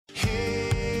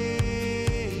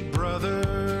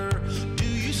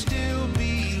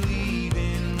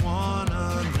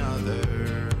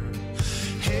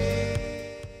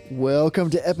Welcome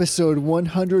to episode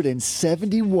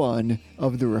 171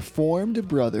 of the Reformed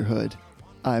Brotherhood.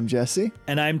 I'm Jesse.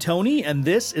 And I'm Tony, and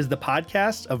this is the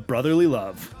podcast of brotherly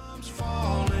love.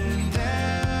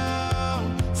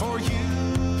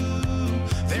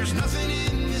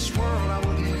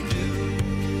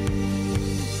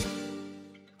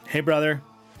 Hey, brother.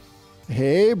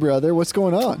 Hey, brother. What's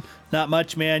going on? Not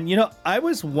much, man. You know, I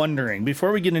was wondering,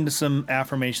 before we get into some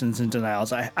affirmations and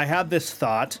denials, I had this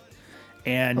thought,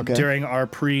 and during our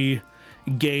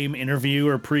pre-game interview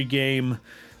or pre-game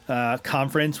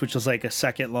conference, which was like a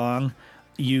second long,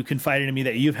 you confided in me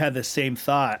that you've had the same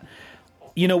thought.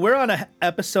 You know, we're on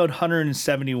episode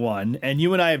 171, and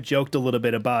you and I have joked a little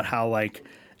bit about how, like,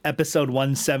 episode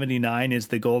 179 is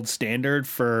the gold standard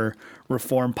for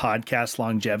Reformed podcast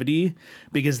longevity,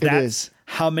 because that's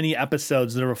how many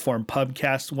episodes the Reformed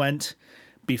podcast went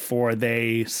before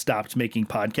they stopped making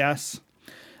podcasts.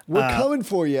 We're coming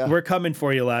for you. We're coming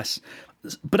for you, Les.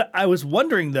 But I was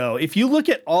wondering, though, if you look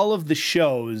at all of the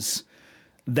shows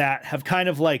that have kind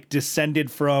of like descended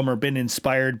from or been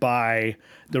inspired by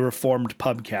the Reformed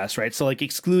podcast, right? So like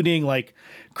excluding like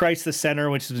Christ the Center,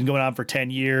 which has been going on for 10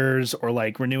 years, or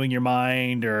like Renewing Your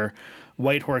Mind or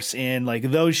White Horse Inn,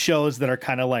 like those shows that are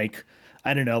kind of like,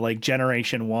 I don't know, like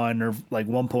Generation 1 or like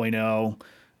 1.0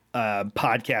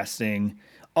 podcasting,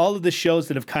 all of the shows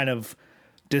that have kind of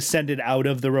descended out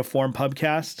of the Reformed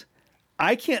podcast,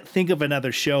 I can't think of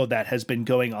another show that has been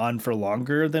going on for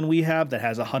longer than we have, that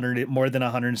has more than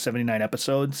 179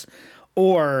 episodes,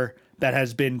 or that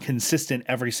has been consistent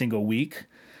every single week.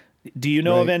 Do you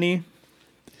know of any?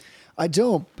 I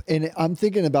don't. And I'm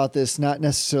thinking about this not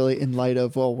necessarily in light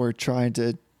of, well, we're trying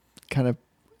to kind of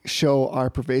show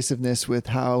our pervasiveness with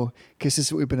how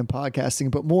consistent we've been in podcasting,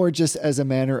 but more just as a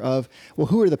manner of, well,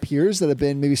 who are the peers that have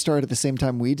been maybe started at the same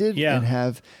time we did and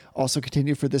have also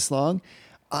continued for this long?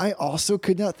 I also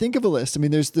could not think of a list. I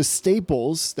mean, there's the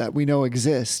staples that we know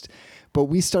exist, but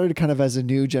we started kind of as a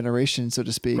new generation, so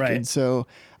to speak. Right. And so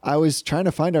I was trying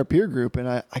to find our peer group, and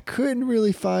I couldn't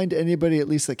really find anybody, at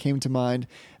least that came to mind,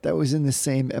 that was in the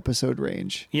same episode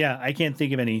range. Yeah, I can't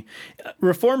think of any.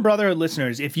 Reformed Brotherhood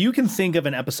listeners, if you can think of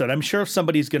an episode, I'm sure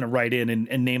somebody's going to write in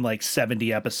and name like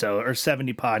 70 episodes or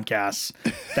 70 podcasts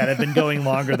that have been going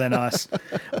longer than us.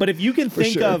 But if you can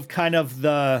think of kind of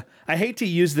I hate to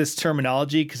use this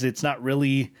terminology because it's not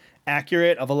really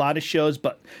accurate of a lot of shows,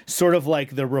 but sort of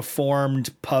like the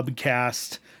Reformed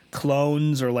Pubcast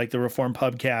clones, or like the Reformed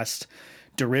Pubcast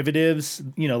derivatives,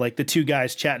 you know, like the two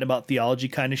guys chatting about theology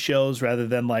kind of shows, rather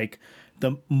than like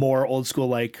the more old school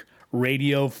like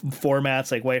radio formats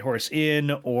like White Horse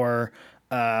Inn, or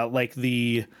like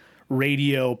the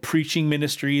radio preaching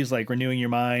ministries like Renewing Your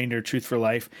Mind or Truth for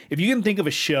Life. If you can think of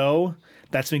a show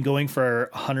that's been going for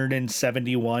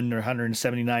 171 or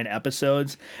 179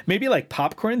 episodes, maybe like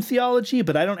Popcorn Theology,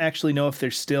 but I don't actually know if they're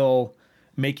still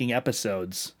making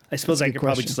episodes. I suppose I could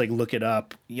probably just like look it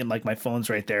up, and like my phone's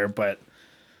right there, but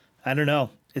I don't know.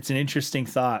 It's an interesting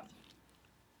thought.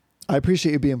 I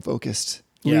appreciate you being focused,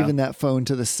 leaving that phone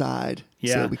to the side.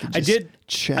 Yeah, so we can just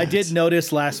chat. I did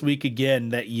notice last week again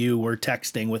that you were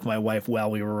texting with my wife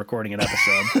while we were recording an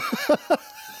episode.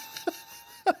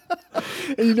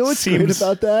 And you know what's great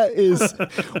about that is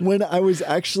when I was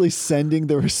actually sending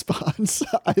the response,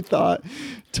 I thought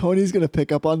Tony's going to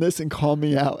pick up on this and call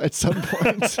me out at some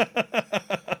point.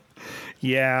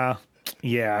 Yeah,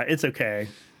 it's okay.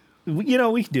 You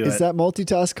know, we can do it. Is that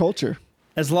multitask culture?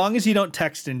 As long as you don't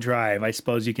text and drive, I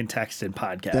suppose you can text and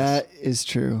podcast. That is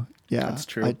true. Yeah, that's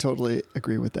true. I totally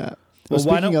agree with that. Well,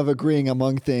 speaking of agreeing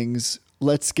among things,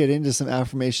 let's get into some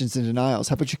affirmations and denials.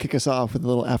 How about you kick us off with a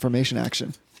little affirmation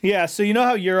action? Yeah, so you know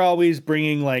how you're always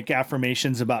bringing like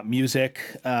affirmations about music,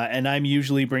 and I'm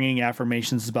usually bringing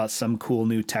affirmations about some cool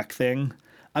new tech thing.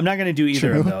 I'm not going to do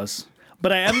either of those,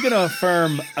 but I am going to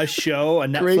affirm a show, a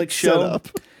Netflix show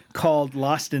called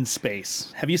Lost in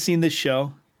Space. Have you seen this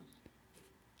show?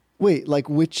 Wait, like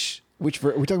which we're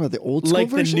talking about the old school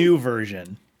version? Like the new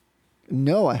version.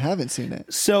 No, I haven't seen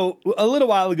it. So a little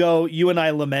while ago, you and I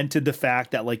lamented the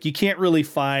fact that like you can't really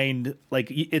find, like,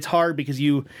 it's hard because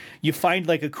you find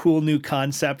like a cool new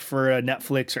concept for a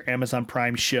Netflix or Amazon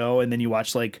Prime show, and then you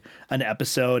watch like an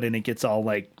episode and it gets all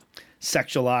like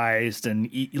sexualized and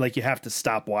like you have to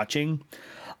stop watching.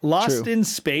 Lost in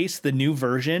Space, the new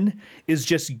version, is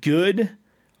just good,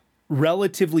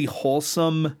 relatively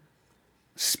wholesome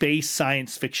space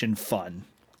science fiction fun.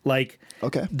 Like,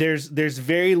 there's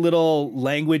very little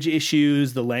language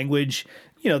issues. The language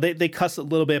they cuss a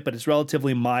little bit, but it's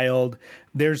relatively mild.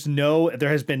 There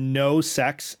has been no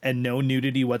sex and no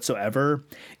nudity whatsoever.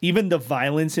 Even the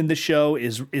violence in the show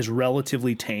is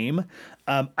relatively tame.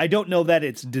 I don't know that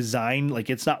it's designed, like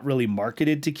it's not really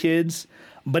marketed to kids,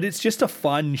 but it's just a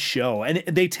fun show. And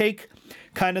they take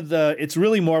kind of it's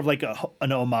really more of like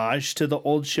an homage to the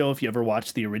old show if you ever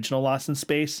watched the original Lost in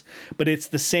Space. But it's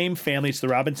the same family, it's the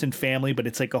Robinson family, but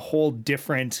it's like a whole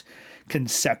different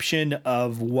conception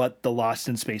of what the Lost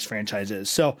in Space franchise is.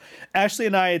 So Ashley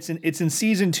and I, it's in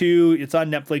season 2. It's on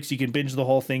Netflix. You can binge the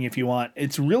whole thing if you want.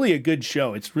 It's really a good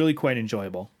show. It's really quite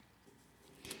enjoyable.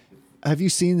 Have you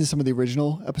seen some of the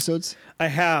original episodes? I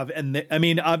have, and I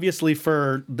mean, obviously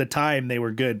for the time they were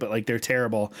good, but like they're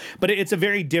terrible. But it's a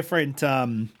very different.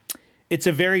 It's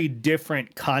a very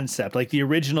different concept. Like the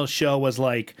original show was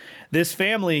like this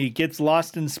family gets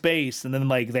lost in space, and then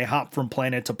like they hop from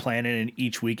planet to planet, and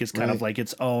each week is kind of like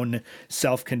its own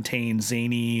self-contained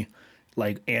zany,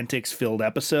 like antics filled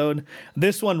episode.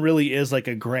 This one really is like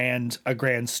a grand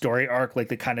story arc, like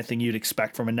the kind of thing you'd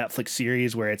expect from a Netflix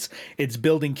series, where it's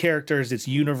building characters, it's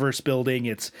universe building,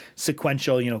 it's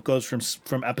sequential, goes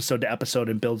from episode to episode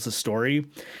and builds the story.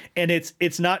 And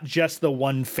it's not just the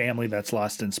one family that's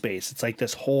lost in space. It's like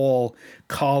this whole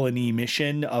colony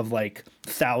mission of like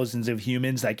thousands of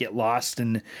humans that get lost,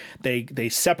 and they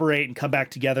separate and come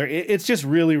back together. It's just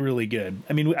really, really good.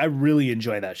 I mean, I really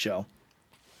enjoy that show.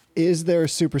 Is there a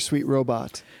super sweet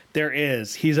robot? There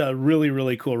is. He's a really,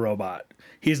 really cool robot.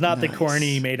 He's not the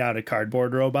corny made out of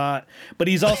cardboard robot, but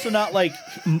he's also not like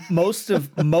most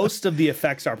of the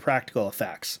effects are practical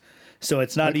effects. So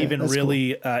it's not even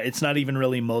really cool. It's not even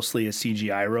really mostly a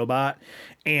CGI robot,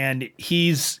 and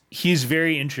he's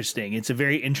very interesting. It's a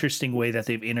very interesting way that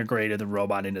they've integrated the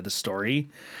robot into the story.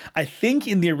 I think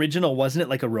in the original, wasn't it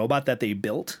like a robot that they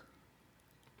built?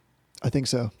 I think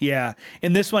so. Yeah.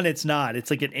 In this one, it's not.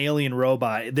 It's like an alien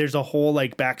robot. There's a whole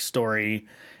like backstory,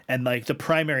 and like the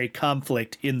primary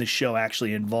conflict in the show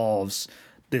actually involves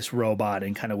this robot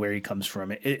and kind of where he comes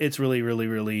from. It's really, really,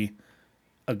 really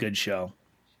a good show.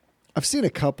 I've seen a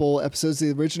couple episodes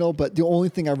of the original, but the only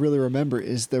thing I really remember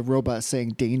is the robot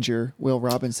saying "Danger, Will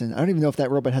Robinson." I don't even know if that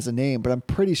robot has a name, but I'm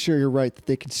pretty sure you're right that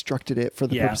they constructed it for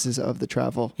the purposes of the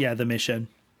travel. Yeah, the mission.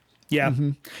 Yeah. Mm-hmm.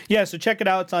 Yeah. So check it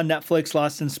out. It's on Netflix,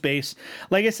 Lost in Space.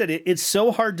 Like I said, it's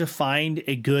so hard to find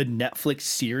a good Netflix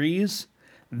series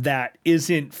that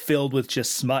isn't filled with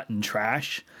just smut and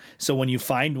trash. So when you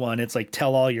find one, it's like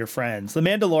tell all your friends. The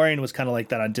Mandalorian was kind of like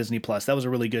that on Disney Plus. That was a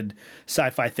really good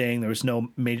sci-fi thing. There was no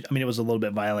major, I mean, it was a little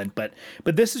bit violent, but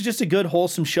this is just a good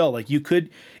wholesome show. Like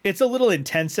it's a little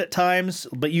intense at times,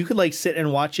 but you could like sit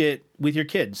and watch it with your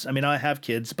kids. I mean, I have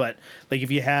kids, but like if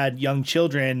you had young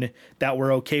children that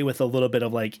were okay with a little bit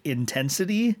of like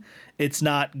intensity, it's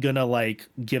not gonna like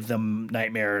give them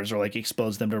nightmares or like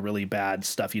expose them to really bad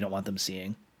stuff you don't want them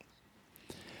seeing.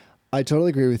 I totally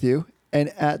agree with you. And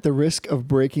at the risk of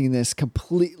breaking this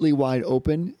completely wide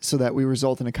open so that we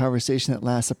result in a conversation that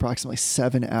lasts approximately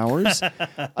 7 hours,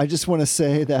 I just want to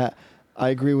say that I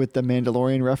agree with the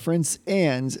Mandalorian reference.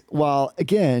 And while,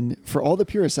 again, for all the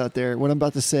purists out there, what I'm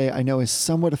about to say I know is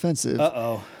somewhat offensive.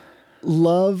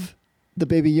 Love the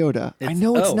Baby Yoda. I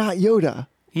know it's not Yoda.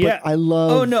 Yeah. But I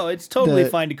love... Oh, no, it's totally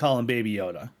fine to call him Baby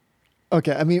Yoda.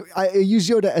 Okay, I mean, I use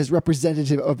Yoda as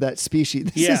representative of that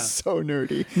species. This is so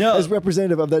nerdy. No. As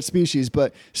representative of that species,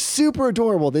 but super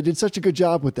adorable. They did such a good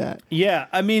job with that. Yeah,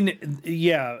 I mean,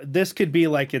 yeah, this could be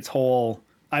like its whole...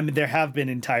 I mean, there have been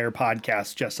entire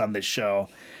podcasts just on this show.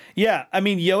 Yeah, I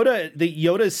mean,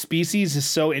 Yoda's species is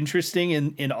so interesting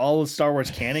in all of Star Wars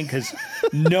canon because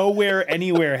nowhere,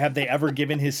 anywhere have they ever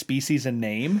given his species a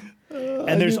name.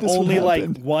 And there's only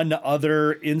like one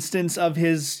other instance of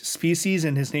his species,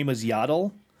 and his name was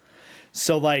Yaddle.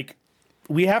 So like,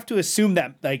 we have to assume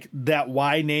that like that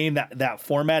Y name, that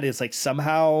format is like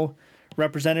somehow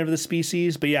representative of the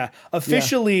species. But yeah,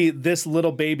 officially this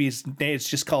little baby's name is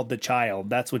just called the Child.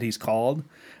 That's what he's called.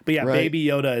 But yeah, Baby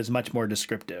Yoda is much more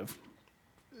descriptive.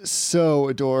 So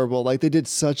adorable. Like they did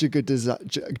such a good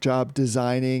job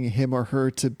designing him or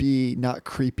her to be not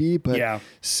creepy, but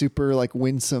super like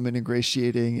winsome and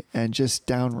ingratiating and just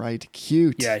downright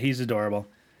cute. Yeah, he's adorable.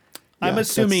 Yeah, I'm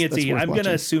assuming it's I'm going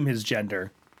to assume his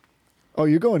gender. Oh,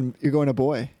 you're going a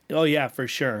boy. Oh yeah, for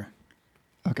sure.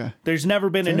 Okay. There's never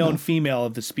been a known female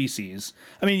of the species.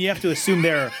 I mean, you have to assume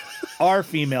there are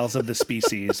females of the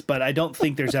species, but I don't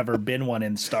think there's ever been one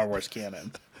in Star Wars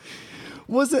canon.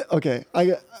 Was it? Okay. I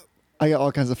got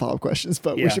all kinds of follow-up questions,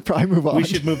 but we should probably move on. We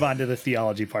should move on to the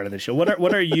theology part of the show.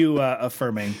 What are you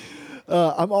affirming?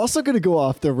 I'm also going to go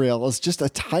off the rails just a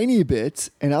tiny bit,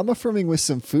 and I'm affirming with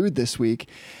some food this week.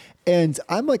 And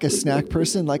I'm like a snack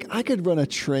person. Like I could run a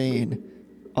train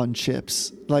on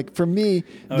chips. Like for me,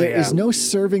 there is no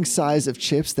serving size of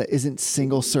chips that isn't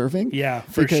single serving. Yeah,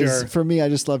 for sure. Because for me, I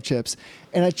just love chips.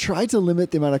 And I try to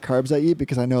limit the amount of carbs I eat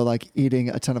because I know like eating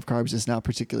a ton of carbs is not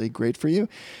particularly great for you.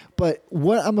 But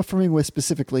what I'm affirming with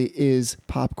specifically is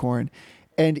popcorn.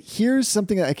 And here's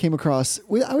something that I came across,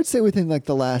 I would say within like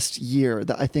the last year,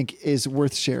 that I think is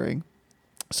worth sharing.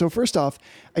 So first off,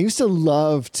 I used to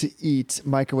love to eat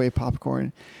microwave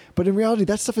popcorn, but in reality,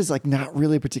 that stuff is like not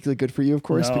really particularly good for you, of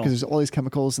course, because there's all these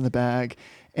chemicals in the bag,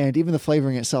 and even the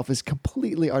flavoring itself is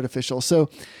completely artificial. So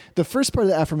the first part of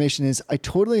the affirmation is I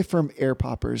totally affirm air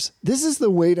poppers. This is the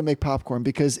way to make popcorn,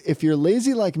 because if you're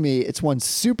lazy like me, it's one,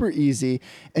 super easy,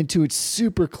 and two, it's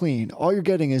super clean. All you're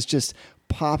getting is just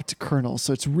popped kernels.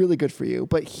 So it's really good for you.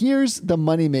 But here's the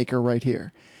moneymaker right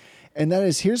here. And that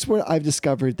is, here's what I've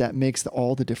discovered that makes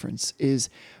all the difference is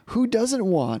who doesn't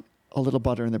want a little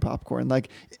butter in their popcorn? Like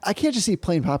I can't just eat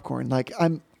plain popcorn. Like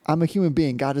I'm a human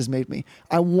being. God has made me.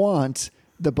 I want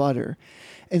the butter.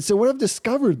 And so what I've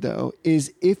discovered though,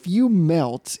 is if you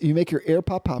make your air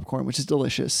pop popcorn, which is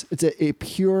delicious. It's a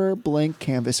pure blank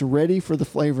canvas ready for the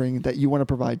flavoring that you want to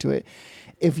provide to it.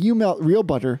 If you melt real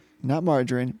butter, not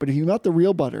margarine, but if you melt the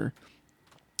real butter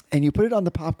and you put it on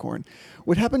the popcorn,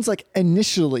 what happens like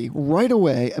initially, right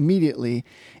away, immediately,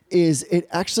 is it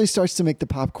actually starts to make the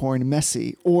popcorn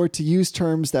messy, or to use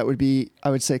terms that would be, I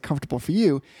would say, comfortable for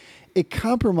you, it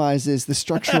compromises the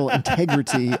structural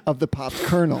integrity of the pop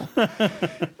kernel.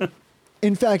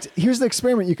 In fact, here's the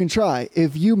experiment you can try.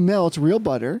 If you melt real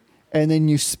butter and then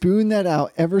you spoon that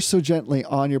out ever so gently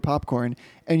on your popcorn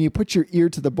and you put your ear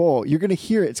to the bowl, you're going to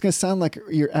hear it. It's going to sound like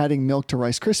you're adding milk to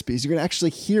Rice Krispies. You're going to actually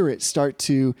hear it start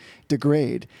to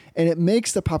degrade, and it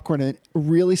makes the popcorn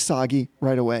really soggy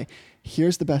right away.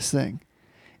 Here's the best thing.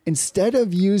 Instead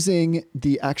of using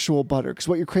the actual butter, because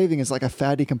what you're craving is like a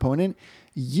fatty component,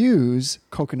 use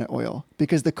coconut oil,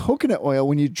 because the coconut oil,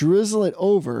 when you drizzle it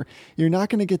over, you're not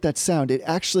going to get that sound. It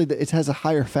has a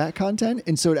higher fat content,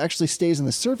 and so it actually stays on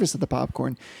the surface of the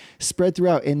popcorn, spread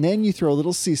throughout. And then you throw a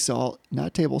little sea salt,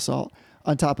 not table salt,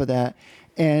 on top of that,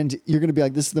 and you're going to be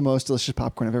like, this is the most delicious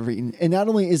popcorn I've ever eaten. And not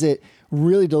only is it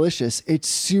really delicious, it's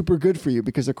super good for you,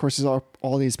 because of course there's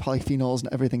all these polyphenols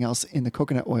and everything else in the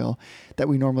coconut oil that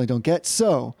we normally don't get.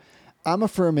 So I'm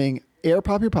affirming air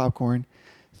pop your popcorn,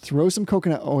 throw some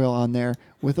coconut oil on there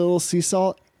with a little sea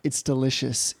salt. It's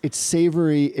delicious. It's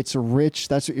savory. It's rich.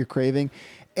 That's what you're craving.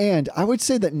 And I would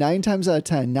say that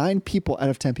 9 people out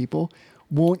of 10 people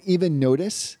won't even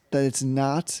notice that it's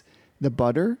not the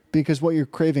butter, because what you're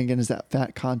craving again is that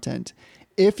fat content.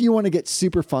 If you want to get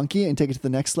super funky and take it to the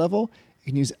next level,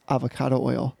 you can use avocado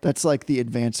oil. That's like the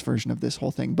advanced version of this whole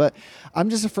thing. But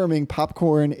I'm just affirming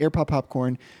popcorn, air pop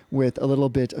popcorn with a little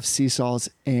bit of sea salt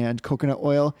and coconut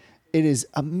oil. It is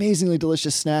amazingly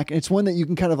delicious snack. And it's one that you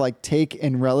can kind of like take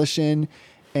and relish in,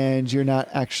 and you're not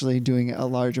actually doing a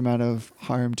large amount of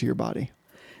harm to your body.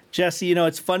 Jesse,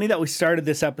 it's funny that we started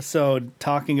this episode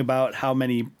talking about how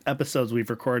many episodes we've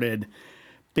recorded,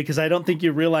 because I don't think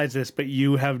you realize this, but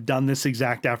you have done this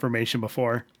exact affirmation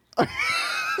before.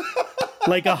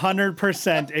 Like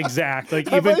 100% exact. Like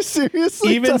have I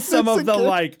seriously even some of the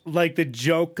again? like the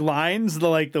joke lines,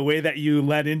 the way that you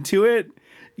led into it,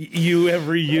 you have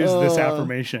reused this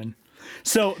affirmation.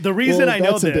 So the reason I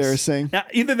know that's this, embarrassing.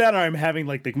 Either that or I'm having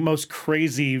like the most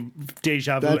crazy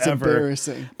deja vu That's ever.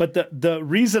 embarrassing. But the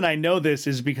reason I know this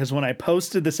is because when I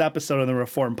posted this episode on the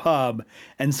Reform Pub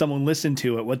and someone listened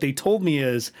to it, what they told me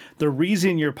is the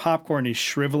reason your popcorn is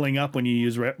shriveling up when you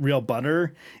use real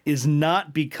butter is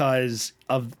not because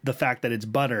of the fact that it's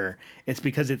butter. It's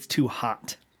because it's too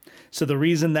hot. So the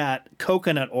reason that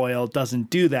coconut oil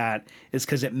doesn't do that is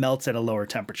because it melts at a lower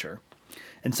temperature.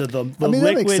 And so the that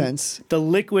makes sense. The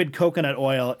liquid coconut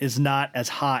oil is not as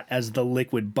hot as the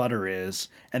liquid butter is,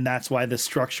 and that's why the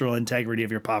structural integrity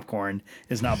of your popcorn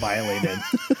is not violated.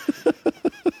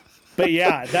 But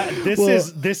yeah,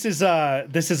 this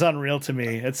is unreal to me.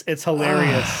 It's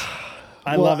hilarious.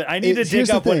 I love it. I need to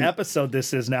dig up what episode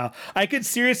this is now. I could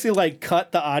seriously like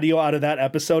cut the audio out of that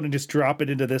episode and just drop it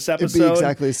into this episode. It'd be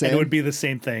exactly the same. And it would be the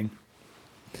same thing.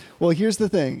 Well, here's the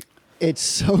thing. It's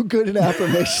so good an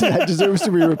affirmation that deserves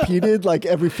to be repeated like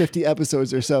every 50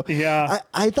 episodes or so. Yeah.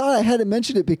 I thought I hadn't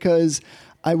mentioned it because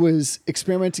I was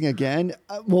experimenting again.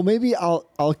 Well, maybe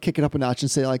I'll kick it up a notch and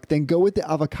say like, then go with the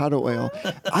avocado oil.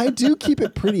 I do keep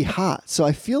it pretty hot. So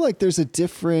I feel like there's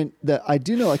I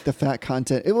do know like the fat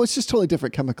content. It's just totally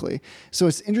different chemically. So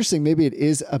it's interesting. Maybe it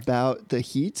is about the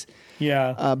heat.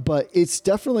 Yeah. But it's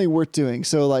definitely worth doing.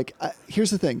 So like,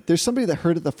 here's the thing. There's somebody that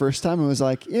heard it the first time and was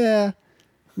like, yeah,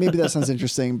 maybe that sounds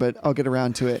interesting, but I'll get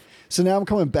around to it. So now I'm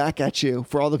coming back at you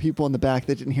for all the people in the back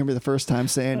that didn't hear me the first time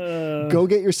saying, go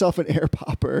get yourself an air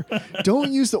popper.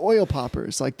 Don't use the oil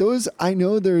poppers. Like those, I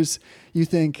know you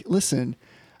think, listen,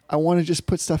 I want to just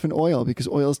put stuff in oil because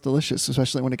oil is delicious,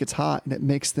 especially when it gets hot and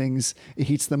it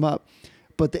heats them up.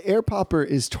 But the air popper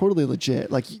is totally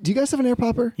legit. Like, do you guys have an air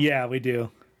popper? Yeah, we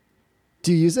do.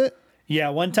 Do you use it? Yeah,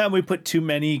 one time we put too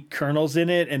many kernels in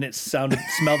it and it smelled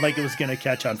like it was going to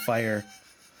catch on fire.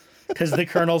 Because the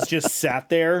kernels just sat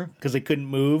there because they couldn't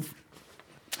move.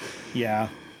 Yeah.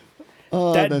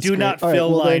 Oh, that that's do great. not All fill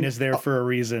right, well line then, is there for a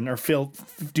reason. Or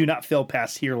do not fill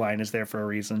past here line is there for a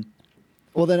reason.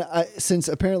 Well, then, since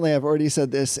apparently I've already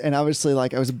said this, and obviously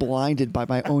like I was blinded by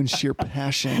my own sheer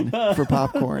passion for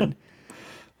popcorn,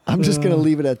 I'm just going to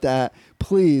leave it at that.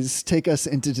 Please take us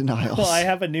into denials. Well, I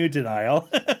have a new denial.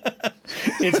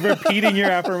 It's repeating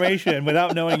your affirmation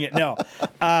without knowing it. No.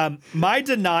 My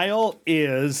denial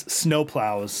is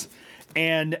snowplows.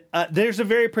 And there's a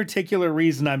very particular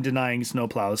reason I'm denying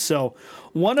snowplows. So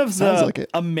one of the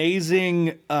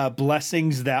amazing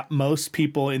blessings that most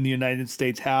people in the United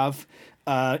States have,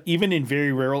 even in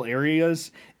very rural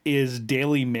areas, is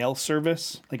daily mail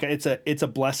service. Like it's a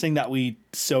blessing that we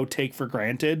so take for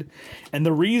granted. And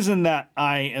the reason that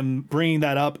I am bringing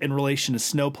that up in relation to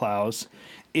snowplows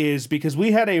is because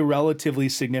we had a relatively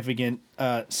significant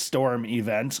storm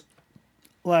event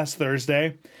last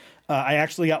Thursday. I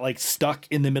actually got like stuck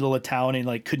in the middle of town and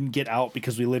like couldn't get out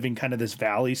because we live in kind of this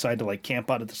valley. So I had to like camp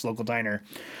out at this local diner.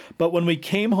 But when we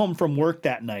came home from work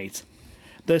that night,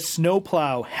 the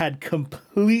snowplow had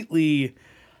completely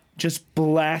just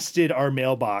blasted our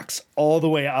mailbox all the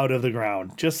way out of the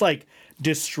ground. Just like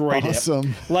destroyed it.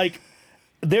 Like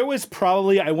there was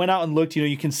probably, I went out and looked,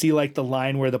 you can see like the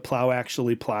line where the plow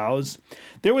actually plows.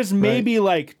 There was maybe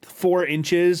like 4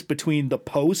 inches between the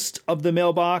post of the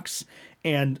mailbox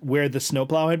and where the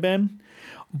snowplow had been.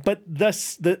 But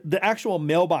the actual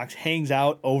mailbox hangs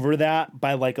out over that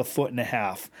by like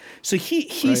 1.5 feet. So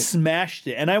he smashed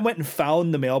it. And I went and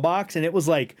found the mailbox and it was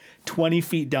like 20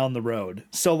 feet down the road.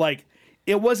 So like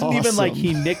it wasn't even like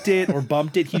he nicked it or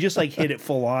bumped it. He just like hit it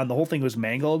full on. The whole thing was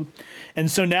mangled.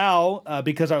 And so now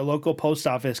because our local post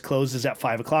office closes at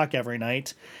 5:00 every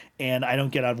night and I don't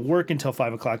get out of work until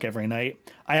 5:00 every night,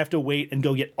 I have to wait and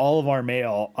go get all of our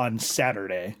mail on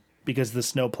Saturday because the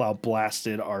snowplow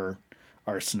blasted our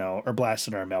snow or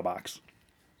blasted our mailbox.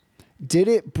 Did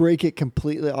it break it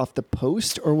completely off the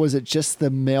post, or was it just the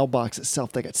mailbox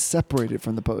itself that got separated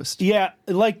from the post? Yeah,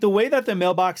 like the way that the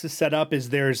mailbox is set up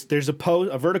is there's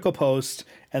a vertical post,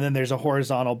 and then there's a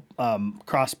horizontal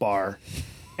crossbar,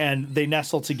 and they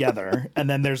nestle together, and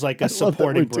then there's like a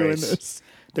supporting brace.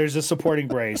 There's a supporting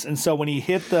brace, and so when he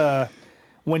hit the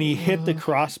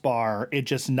crossbar, it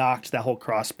just knocked that whole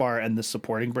crossbar and the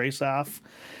supporting brace off.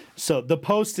 So the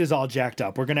post is all jacked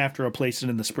up. We're going to have to replace it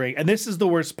in the spring. And this is the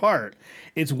worst part.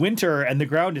 It's winter and the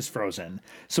ground is frozen.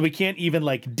 So we can't even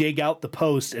like dig out the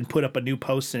post and put up a new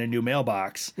post in a new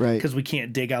mailbox. Right. Because we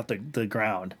can't dig out the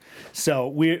ground.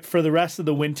 So for the rest of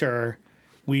the winter,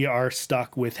 we are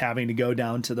stuck with having to go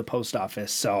down to the post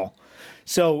office.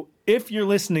 So if you're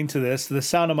listening to this, the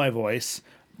sound of my voice,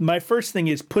 my first thing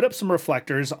is put up some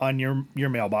reflectors on your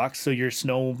mailbox so your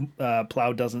snow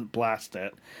plow doesn't blast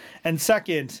it. And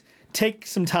second, take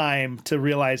some time to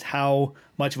realize how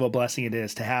much of a blessing it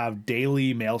is to have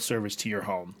daily mail service to your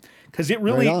home. Because it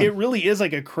really is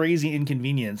like a crazy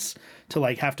inconvenience to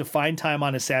like have to find time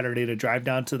on a Saturday to drive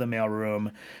down to the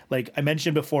mailroom. Like I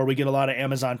mentioned before, we get a lot of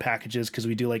Amazon packages because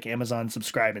we do like Amazon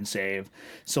Subscribe and Save.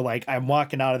 So like I'm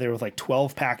walking out of there with like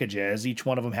 12 packages. Each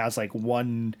one of them has like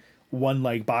one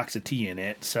like box of tea in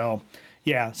it. So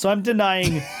yeah, so I'm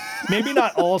denying maybe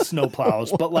not all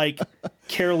snowplows, but like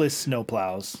careless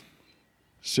snowplows.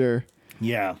 Sure.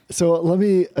 Yeah. So let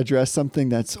me address something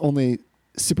that's only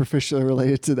superficially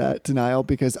related to that denial,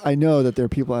 because I know that there are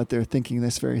people out there thinking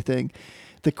this very thing.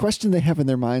 The question they have in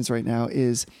their minds right now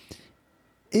is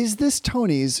this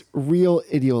Tony's real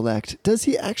idiolect? Does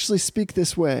he actually speak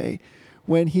this way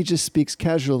when he just speaks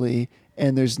casually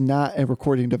and there's not a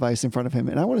recording device in front of him?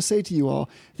 And I want to say to you all,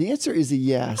 the answer is a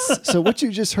yes. So what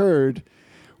you just heard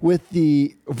with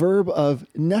the verb of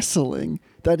nestling,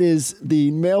 that is, the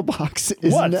mailbox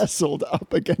is nestled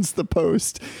up against the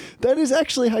post. That is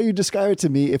actually how you describe it to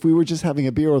me if we were just having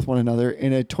a beer with one another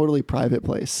in a totally private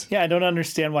place. Yeah, I don't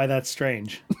understand why that's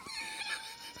strange.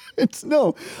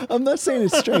 No, I'm not saying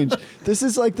it's strange. This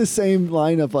is like the same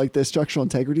line of like the structural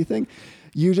integrity thing.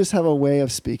 You just have a way of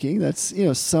speaking that's,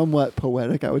 somewhat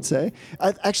poetic, I would say.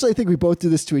 I think we both do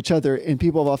this to each other, and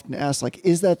people have often asked, like,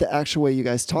 is that the actual way you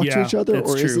guys talk to each other,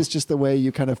 or is this just the way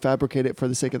you kind of fabricate it for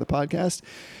the sake of the podcast?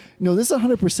 No, this is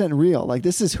 100% real. Like,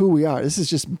 this is who we are. This is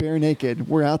just bare naked.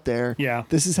 We're out there. Yeah.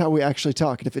 This is how we actually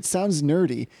talk. And if it sounds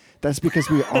nerdy, that's because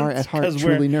we are at heart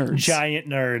truly nerds. Giant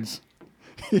nerds.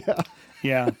 Yeah.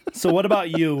 Yeah. So what about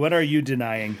you? What are you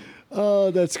denying?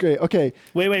 Oh, that's great. Okay.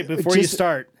 Wait. Before you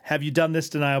start, have you done this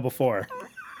denial before?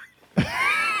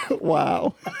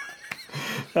 Wow.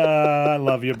 I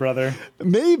love you, brother.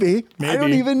 Maybe. I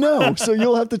don't even know. So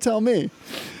you'll have to tell me.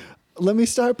 Let me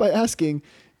start by asking,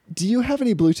 do you have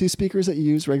any Bluetooth speakers that you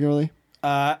use regularly?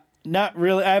 Not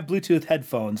really. I have Bluetooth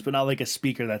headphones, but not like a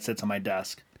speaker that sits on my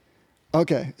desk.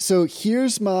 Okay, so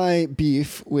here's my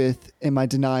beef and my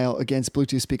denial against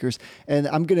Bluetooth speakers. And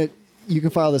you can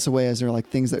file this away as they're like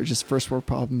things that are just first world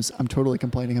problems I'm totally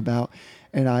complaining about.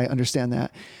 And I understand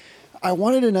that. I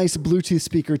wanted a nice Bluetooth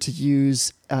speaker to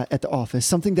use at the office,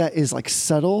 something that is like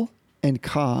subtle and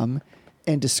calm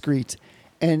and discreet.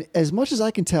 And as much as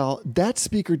I can tell, that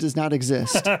speaker does not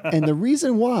exist. And the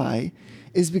reason why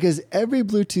is because every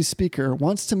Bluetooth speaker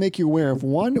wants to make you aware of,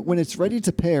 one, when it's ready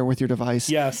to pair with your device.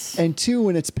 Yes. And two,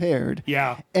 when it's paired.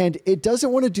 Yeah. And it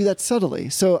doesn't want to do that subtly.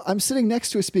 So I'm sitting next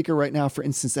to a speaker right now, for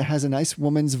instance, that has a nice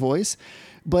woman's voice.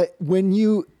 But when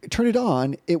you turn it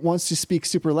on, it wants to speak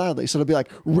super loudly. So it'll be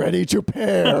like, ready to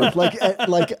pair, like at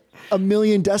like a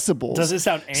million decibels. Does it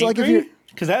sound angry? So like if you're,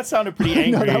 because that sounded pretty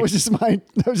angry. No, that was just my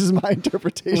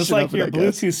interpretation. It was like of your it, I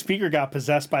guess. Bluetooth speaker got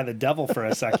possessed by the devil for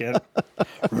a second.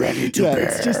 Ready to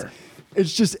pair.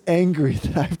 It's just angry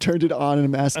that I've turned it on and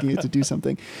I'm asking it to do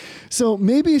something. So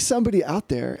maybe somebody out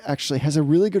there actually has a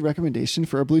really good recommendation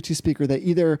for a Bluetooth speaker that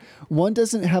either one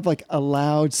doesn't have like a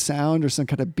loud sound or some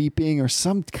kind of beeping or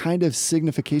some kind of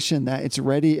signification that it's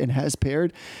ready and has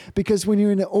paired. Because when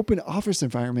you're in an open office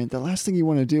environment, the last thing you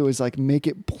want to do is like make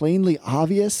it plainly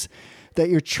obvious that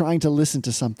you're trying to listen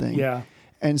to something. Yeah.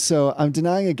 And so I'm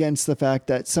denying against the fact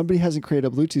that somebody hasn't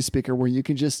created a Bluetooth speaker where you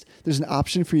can there's an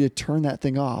option for you to turn that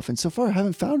thing off. And so far I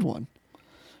haven't found one.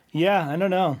 Yeah, I don't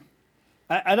know.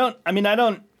 I don't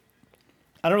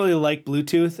really like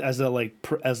Bluetooth as a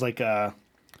protocol.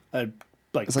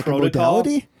 A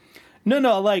modality?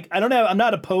 No, like I'm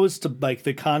not opposed to like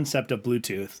the concept of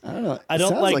Bluetooth. I don't know. I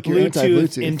don't like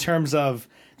Bluetooth in terms of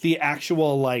the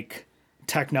actual like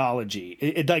technology.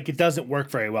 It doesn't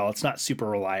work very well. It's not super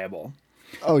reliable.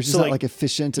 Oh, it's just not like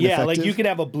efficient and effective? Like you could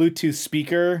have a Bluetooth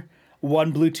speaker,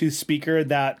 one Bluetooth speaker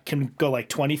that can go like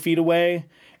 20 feet away,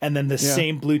 and then the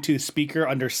same Bluetooth speaker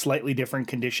under slightly different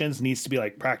conditions needs to be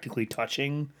like practically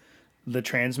touching the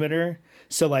transmitter.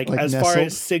 So like as nestled? far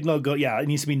as signal go, it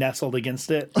needs to be nestled against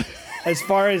it. as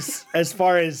far as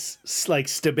like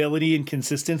stability and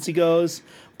consistency goes,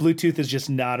 Bluetooth is just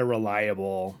not a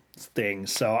reliable thing.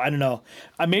 So I don't know.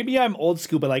 Maybe I'm old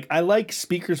school, but like I like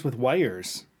speakers with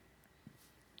wires.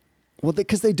 Well,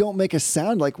 because they don't make a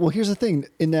sound like, well, here's the thing.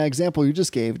 In that example you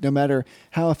just gave, no matter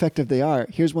how effective they are,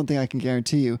 here's one thing I can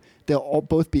guarantee you. They'll all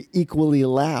both be equally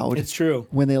loud. It's true.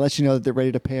 When they let you know that they're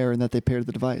ready to pair and that they paired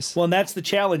the device. Well, and that's the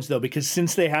challenge, though, because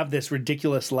since they have this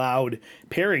ridiculous loud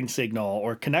pairing signal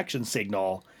or connection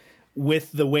signal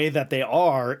with the way that they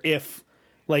are, if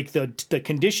like the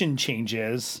condition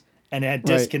changes and it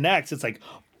disconnects, it's like,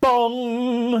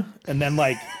 bong! And then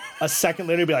like a second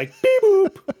later, it'd be like, beep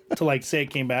boop, to like say it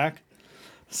came back.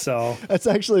 So that's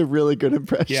actually a really good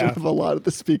impression of a lot of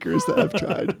the speakers that I've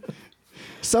tried.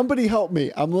 Somebody help me.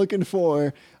 I'm looking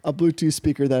for a Bluetooth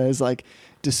speaker that is like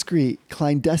discreet,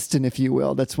 clandestine, if you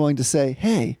will, that's willing to say,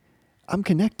 hey, I'm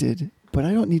connected, but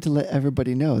I don't need to let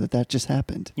everybody know that just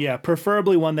happened. Yeah,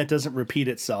 preferably one that doesn't repeat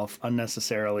itself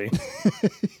unnecessarily.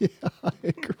 Yeah, I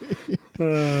agree.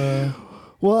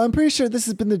 Well, I'm pretty sure this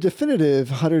has been the definitive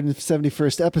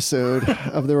 171st episode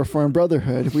of the Reformed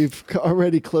Brotherhood. We've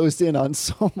already closed in on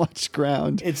so much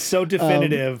ground. It's so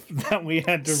definitive that we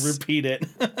had to repeat it.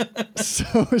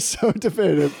 so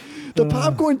definitive. The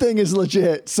popcorn thing is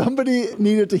legit. Somebody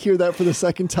needed to hear that for the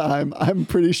second time. I'm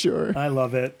pretty sure. I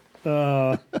love it.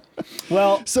 Well,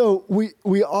 so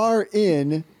we are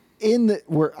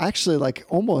we're actually like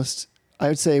almost, I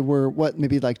would say we're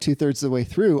maybe like 2/3 of the way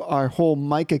through our whole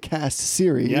Micah Cast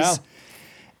series. Yeah.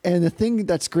 And the thing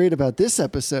that's great about this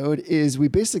episode is we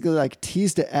basically like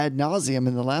teased it ad nauseum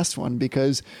in the last one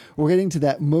because we're getting to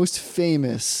that most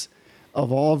famous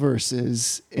of all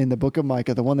verses in the book of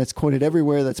Micah, the one that's quoted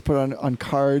everywhere, that's put on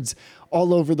cards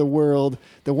all over the world,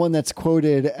 the one that's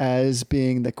quoted as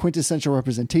being the quintessential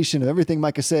representation of everything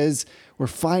Micah says. We're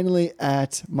finally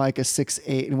at Micah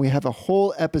 6:8, and we have a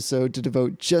whole episode to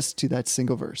devote just to that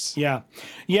single verse. Yeah.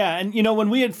 Yeah. And, when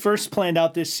we had first planned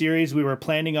out this series, we were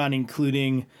planning on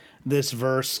including this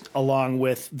verse along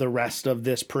with the rest of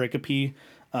this pericope.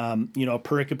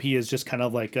 Pericope is just kind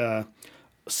of like a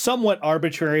somewhat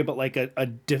arbitrary, but like a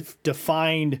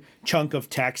defined chunk of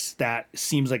text that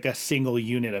seems like a single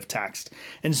unit of text.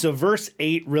 And so verse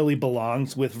 8 really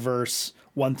belongs with verse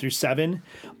 1 through 7.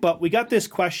 But we got this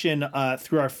question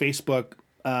through our Facebook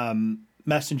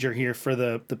messenger here for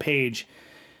the page.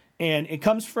 And it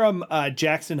comes from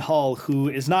Jackson Hull, who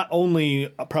is not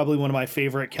only probably one of my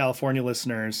favorite California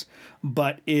listeners,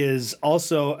 but is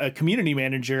also a community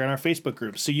manager in our Facebook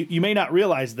group. So you may not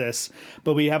realize this,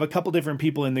 but we have a couple different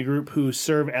people in the group who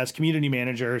serve as community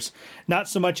managers, not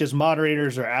so much as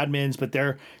moderators or admins, but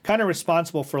they're kind of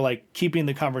responsible for like keeping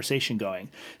the conversation going.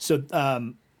 So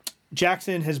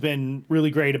Jackson has been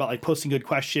really great about like posting good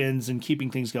questions and keeping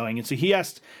things going. And so he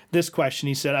asked this question.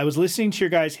 He said, I was listening to your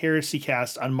guys' Heresy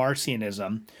cast on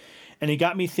Marcionism, and it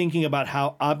got me thinking about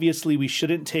how obviously we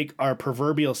shouldn't take our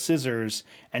proverbial scissors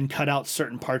and cut out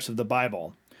certain parts of the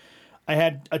Bible. I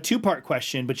had a 2-part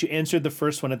question, but you answered the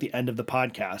first one at the end of the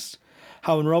podcast.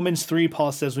 How in Romans 3,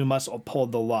 Paul says we must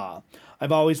uphold the law.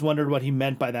 I've always wondered what he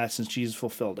meant by that since Jesus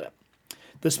fulfilled it.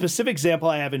 The specific example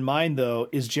I have in mind, though,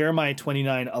 is Jeremiah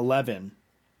 29:11.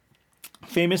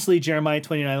 Famously, Jeremiah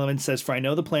 29:11 says, For I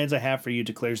know the plans I have for you,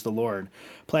 declares the Lord,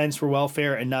 plans for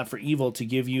welfare and not for evil, to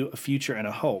give you a future and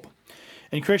a hope.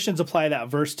 And Christians apply that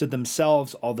verse to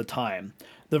themselves all the time.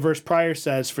 The verse prior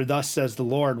says, For thus says the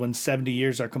Lord, when 70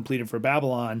 years are completed for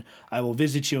Babylon, I will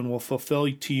visit you and will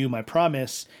fulfill to you my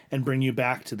promise and bring you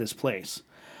back to this place.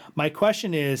 My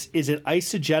question is it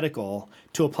eisegetical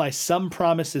to apply some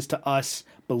promises to us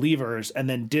believers and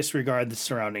then disregard the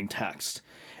surrounding text?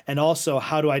 And also,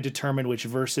 how do I determine which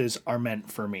verses are meant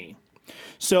for me?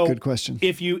 So good question.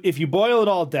 If you boil it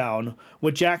all down,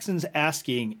 what Jackson's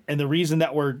asking, and the reason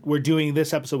that we're doing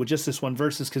this episode with just this one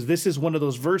verse is because this is one of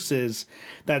those verses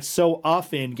that so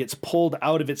often gets pulled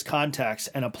out of its context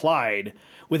and applied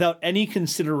without any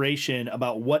consideration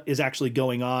about what is actually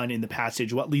going on in the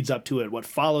passage, what leads up to it, what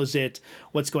follows it,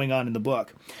 what's going on in the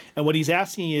book. And what he's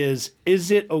asking is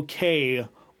it okay,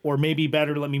 or maybe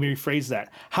better, let me rephrase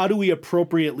that. How do we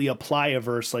appropriately apply a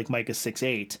verse like Micah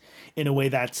 6:8 in a way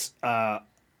that's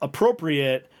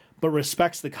appropriate but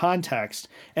respects the context?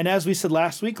 And as we said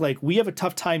last week, like we have a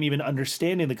tough time even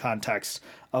understanding the context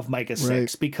of Micah 6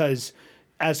 right. Because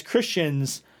as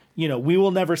Christians, we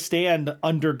will never stand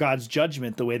under God's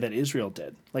judgment the way that Israel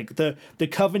did. Like the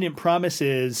covenant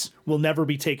promises will never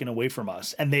be taken away from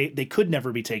us, and they could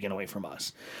never be taken away from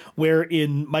us. Where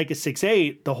in Micah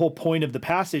 6:8, the whole point of the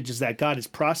passage is that God is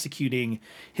prosecuting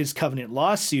his covenant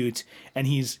lawsuit, and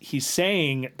he's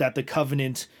saying that the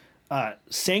covenant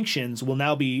sanctions will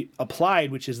now be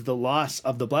applied, which is the loss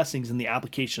of the blessings and the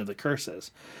application of the curses.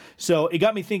 So it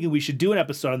got me thinking we should do an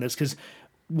episode on this, because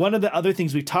one of the other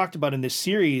things we've talked about in this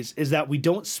series is that we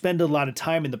don't spend a lot of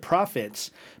time in the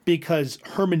prophets because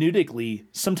hermeneutically,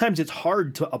 sometimes it's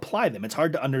hard to apply them. It's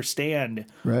hard to understand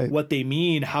what they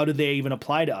mean. How do they even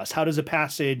apply to us? How does a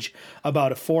passage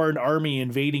about a foreign army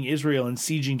invading Israel and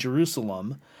sieging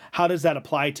Jerusalem, how does that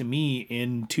apply to me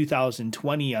in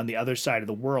 2020 on the other side of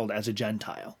the world as a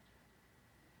Gentile?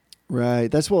 Right.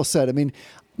 That's well said. I mean,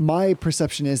 my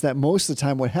perception is that most of the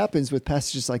time what happens with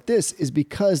passages like this is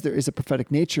because there is a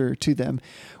prophetic nature to them,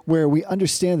 where we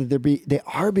understand that they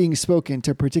are being spoken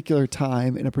to a particular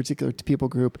time in a particular people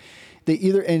group. They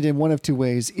either end in one of two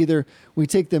ways. Either we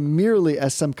take them merely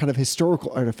as some kind of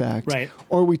historical artifact, right,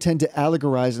 or we tend to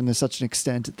allegorize them to such an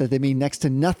extent that they mean next to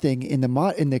nothing in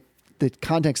the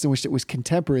context in which it was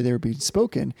contemporary they were being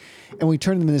spoken, and we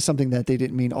turn them into something that they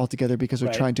didn't mean altogether because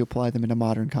we're trying to apply them in a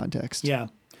modern context. Yeah.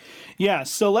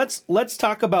 So let's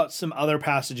talk about some other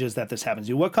passages that this happens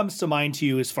to. What comes to mind to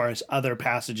you as far as other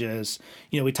passages?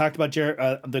 We talked about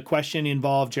the question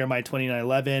involved Jeremiah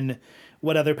 29:11.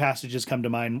 What other passages come to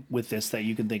mind with this that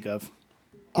you can think of?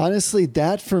 Honestly,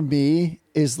 that for me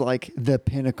is like the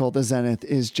pinnacle, the zenith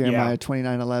is Jeremiah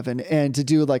 29:11. And to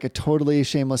do like a totally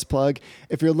shameless plug,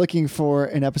 if you're looking for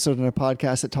an episode on a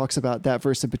podcast that talks about that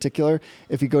verse in particular,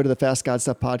 if you go to the Fast God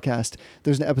Stuff podcast,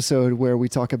 there's an episode where we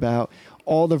talk about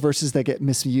all the verses that get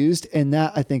misused. And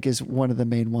that I think is one of the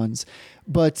main ones.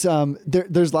 But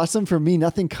there's lots of them. For me,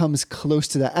 nothing comes close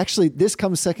to that. Actually, this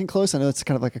comes second close. I know it's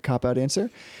kind of like a cop-out answer.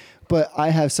 But I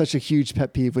have such a huge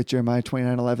pet peeve with Jeremiah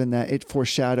 29:11 that it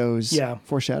foreshadows.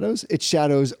 It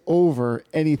shadows over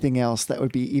anything else that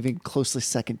would be even closely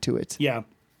second to it. Yeah.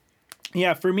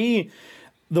 For me,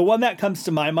 the one that comes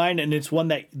to my mind, and it's one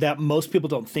that most people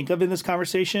don't think of in this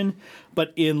conversation,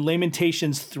 but in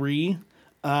Lamentations 3,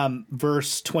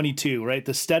 verse 22, right?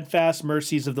 The steadfast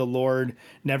mercies of the Lord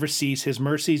never cease. His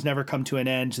mercies never come to an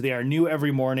end. They are new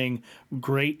every morning.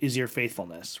 Great is your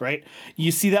faithfulness, right?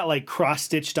 You see that like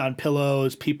cross-stitched on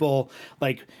pillows. People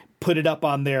like put it up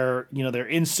on their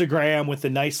Instagram with a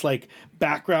nice like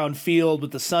background field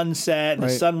with the sunset and the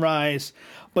sunrise.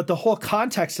 But the whole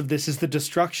context of this is the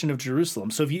destruction of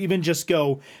Jerusalem. So if you even just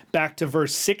go back to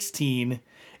verse 16,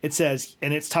 it says,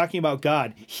 and it's talking about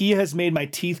God, He has made my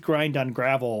teeth grind on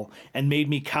gravel and made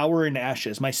me cower in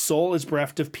ashes. My soul is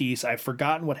bereft of peace. I've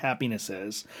forgotten what happiness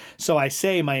is. So I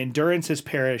say, my endurance has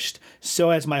perished. So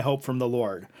has my hope from the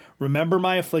Lord. Remember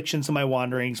my afflictions and my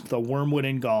wanderings with a wormwood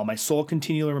and gall. My soul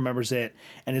continually remembers it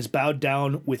and is bowed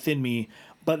down within me.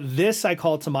 But this I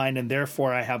call to mind, and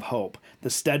therefore I have hope. The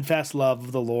steadfast love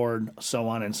of the Lord, so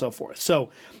on and so forth.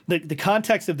 So the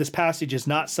context of this passage is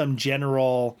not some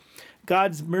general,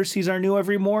 God's mercies are new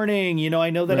every morning.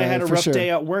 I know that I had a rough day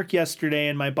at work yesterday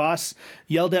and my boss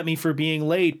yelled at me for being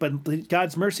late, but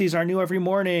God's mercies are new every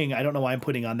morning. I don't know why I'm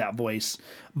putting on that voice,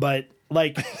 but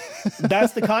like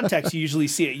that's the context you usually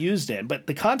see it used in. But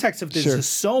the context of this is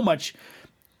so much,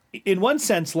 in one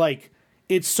sense, like,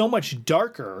 it's so much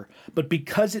darker, but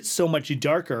because it's so much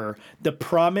darker, the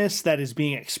promise that is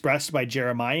being expressed by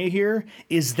Jeremiah here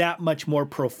is that much more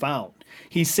profound.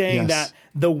 He's saying that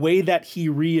the way that he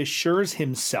reassures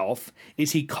himself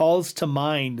is he calls to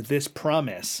mind this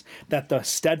promise that the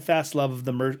steadfast love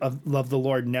of the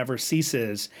Lord never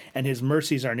ceases and his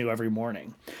mercies are new every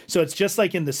morning. So it's just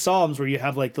like in the Psalms where you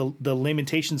have like the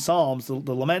lamentation Psalms,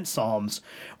 the lament Psalms,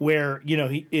 where,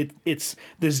 it's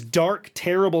this dark,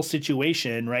 terrible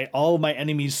situation, right? All of my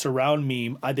enemies surround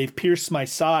me. They've pierced my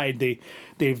side.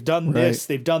 They've done this,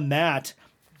 they've done that.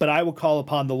 But I will call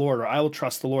upon the Lord, or I will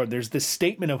trust the Lord. There's this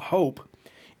statement of hope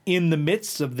in the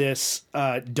midst of this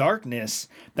darkness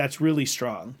that's really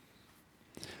strong.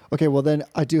 Okay, well then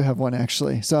I do have one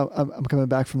actually. So I'm coming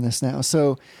back from this now.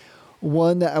 So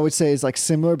one that I would say is like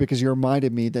similar because you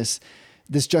reminded me this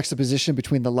juxtaposition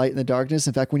between the light and the darkness.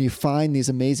 In fact, when you find these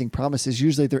amazing promises,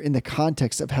 usually they're in the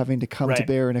context of having to come to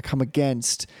bear and to come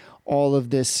against all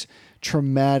of this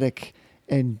traumatic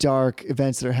and dark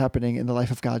events that are happening in the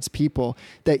life of God's people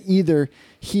that either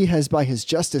he has by his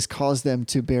justice caused them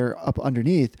to bear up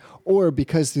underneath, or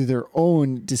because through their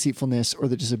own deceitfulness or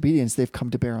the disobedience, they've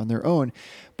come to bear on their own.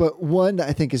 But one that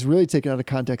I think is really taken out of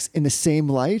context in the same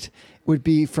light would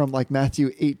be from like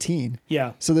Matthew 18.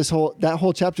 Yeah. So that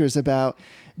whole chapter is about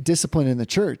discipline in the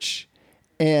church.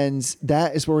 And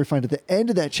that is where we find at the end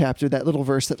of that chapter, that little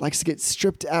verse that likes to get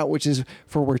stripped out, which is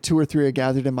for where 2 or 3 are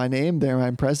gathered in my name, there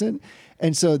I'm present.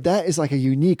 And so that is like a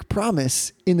unique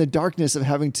promise in the darkness of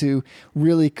having to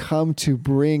really come to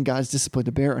bring God's discipline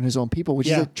to bear on his own people, which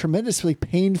is a tremendously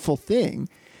painful thing.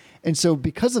 And so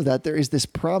because of that, there is this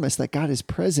promise that God is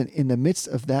present in the midst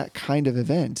of that kind of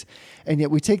event. And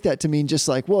yet we take that to mean just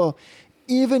like, well,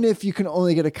 even if you can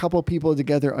only get a couple people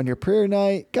together on your prayer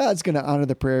night, God's going to honor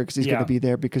the prayer because he's going to be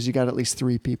there because you got at least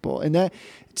 3 people. And that,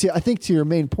 I think to your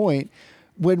main point,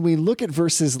 when we look at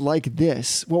verses like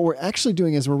this, what we're actually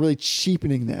doing is we're really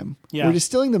cheapening them. Yeah. We're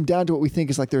distilling them down to what we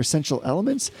think is like their essential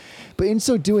elements. But in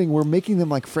so doing, we're making them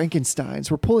like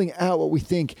Frankensteins. We're pulling out what we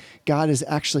think God is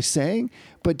actually saying,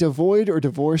 but devoid or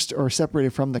divorced or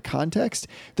separated from the context,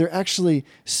 they're actually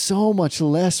so much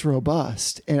less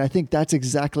robust. And I think that's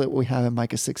exactly what we have in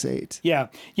Micah 6:8. Yeah.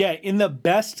 Yeah. In the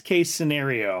best case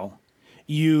scenario,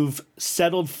 you've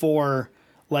settled for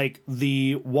like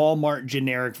the Walmart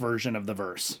generic version of the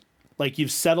verse. Like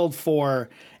you've settled for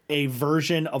a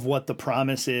version of what the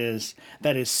promise is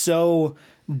that is so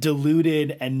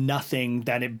diluted and nothing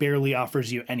that it barely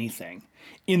offers you anything.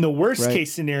 In the worst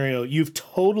case scenario, you've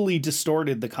totally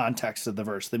distorted the context of the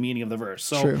verse, the meaning of the verse.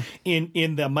 So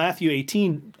in the Matthew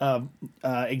 18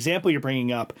 example you're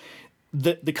bringing up,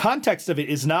 the context of it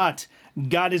is not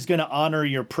God is going to honor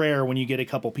your prayer when you get a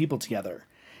couple people together.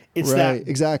 It's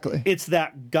It's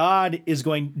that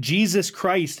Jesus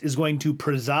Christ is going to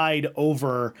preside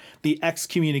over the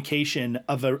excommunication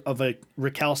of a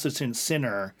recalcitrant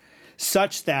sinner,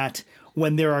 such that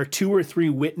when there are 2 or 3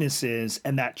 witnesses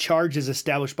and that charge is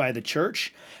established by the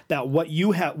church, that what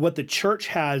the church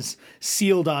has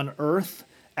sealed on earth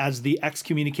as the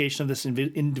excommunication of this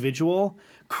individual,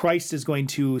 Christ is going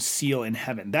to seal in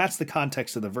heaven. That's the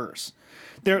context of the verse.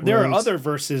 There are other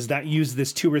verses that use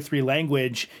this 2 or 3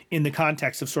 language in the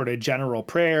context of sort of general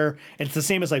prayer. And it's the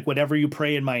same as like whatever you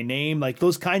pray in my name, like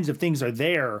those kinds of things are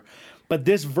there. But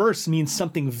this verse means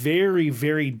something very,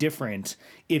 very different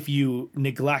if you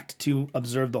neglect to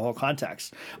observe the whole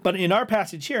context. But in our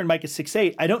passage here in Micah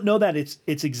 6:8, I don't know that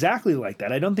it's exactly like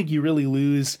that. I don't think you really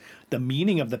lose the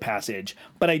meaning of the passage,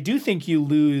 but I do think you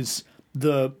lose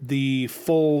the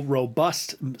full,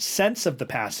 robust sense of the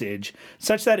passage,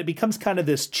 such that it becomes kind of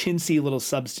this chintzy little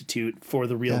substitute for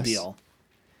the real deal.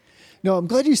 No, I'm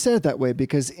glad you said it that way,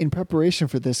 because in preparation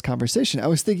for this conversation, I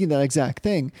was thinking that exact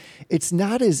thing. It's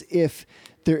not as if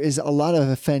there is a lot of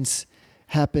offense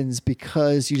happens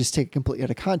because you just take it completely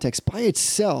out of context. By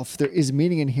itself, there is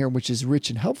meaning in here which is rich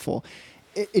and helpful.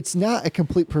 It's not a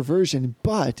complete perversion,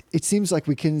 but it seems like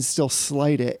we can still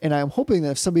slight it. And I'm hoping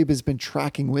that if somebody has been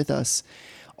tracking with us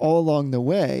all along the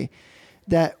way,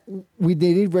 that they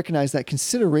did recognize that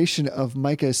consideration of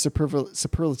Micah's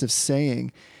superlative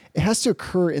saying, it has to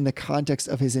occur in the context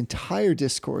of his entire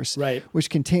discourse, right, which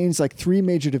contains like 3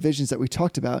 major divisions that we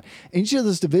talked about. And each of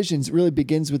those divisions really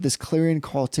begins with this clarion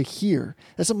call to hear.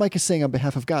 That's what Micah is saying on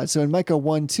behalf of God. So in Micah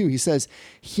 1:2, he says,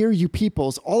 "Hear you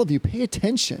peoples, all of you, pay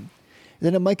attention."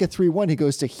 Then in Micah 3:1, he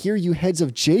goes to, "Hear you heads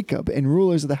of Jacob and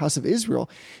rulers of the house of Israel.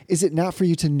 Is it not for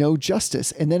you to know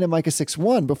justice?" And then in Micah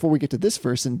 6:1, before we get to this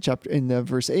verse in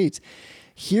verse 8,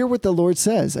 "Hear what the Lord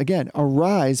says. Again,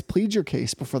 arise, plead your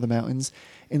case before the mountains,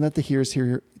 and let the hills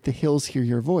hear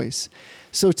your voice."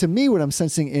 So to me, what I'm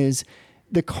sensing is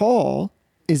the call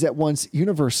is at once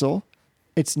universal,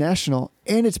 it's national,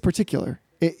 and it's particular.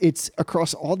 It's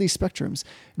across all these spectrums.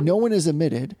 No one is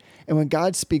omitted. And when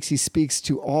God speaks, he speaks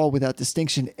to all without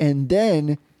distinction. And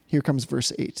then here comes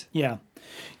verse 8. Yeah.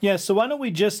 Yeah. So why don't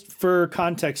we just, for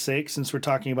context sake, since we're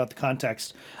talking about the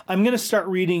context, I'm going to start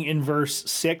reading in verse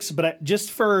 6, but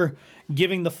just for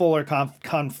giving the fuller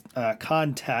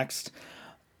context,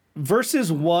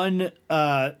 verses 1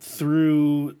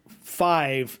 through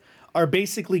 5 are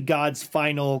basically God's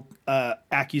final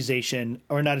accusation,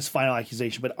 or not his final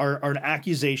accusation, but are an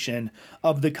accusation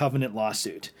of the covenant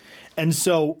lawsuit. And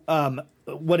so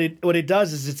what it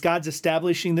does is it's God's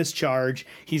establishing this charge.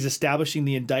 He's establishing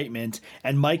the indictment,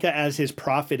 and Micah, as his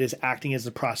prophet, is acting as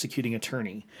the prosecuting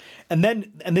attorney. And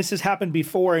this has happened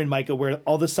before in Micah, where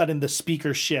all of a sudden the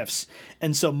speaker shifts.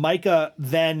 And so Micah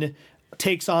then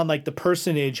takes on like the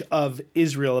personage of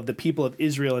Israel, of the people of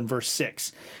Israel, in verse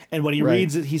 6. And when he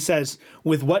reads it, he says,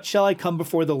 "With what shall I come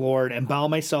before the Lord and bow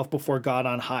myself before God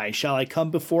on high? Shall I come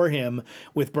before him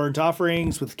with burnt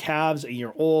offerings, with calves a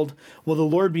year old? Will the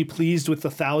Lord be pleased with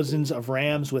the thousands of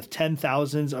rams, with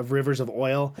 10,000s of rivers of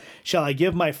oil? Shall I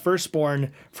give my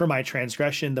firstborn for my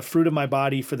transgression, the fruit of my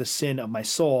body for the sin of my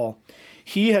soul?"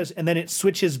 And then it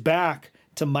switches back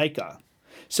to Micah.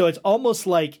 So it's almost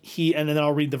like and then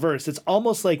I'll read the verse. It's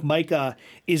almost like Micah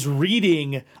is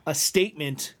reading a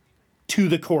statement to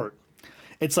the court.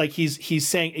 It's like he's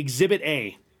saying Exhibit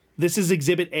A. This is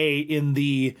Exhibit A in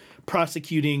the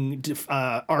prosecuting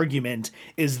argument,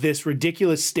 is this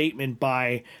ridiculous statement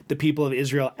by the people of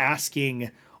Israel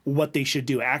asking what they should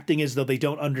do, acting as though they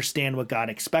don't understand what God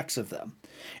expects of them.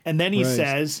 And then he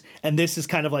says, and this is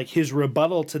kind of like his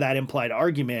rebuttal to that implied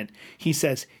argument, he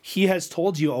says, "He has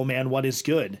told you, O man, what is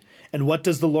good. And what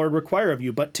does the Lord require of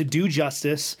you but to do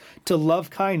justice, to love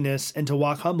kindness, and to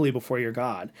walk humbly before your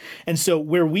God?" And so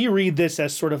where we read this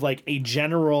as sort of like a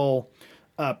general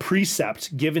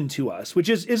precept given to us, which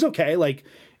is okay. Like,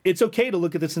 it's okay to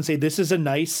look at this and say, this is a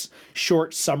nice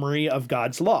short summary of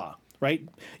God's law. Right?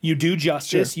 You do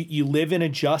justice. Sure. You live in a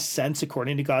just sense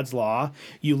according to God's law.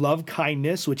 You love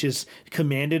kindness, which is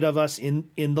commanded of us in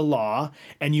the law.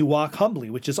 And you walk humbly,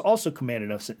 which is also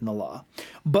commanded of us in the law.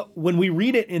 But when we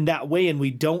read it in that way and we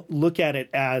don't look at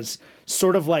it as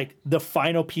sort of like the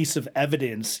final piece of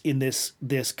evidence in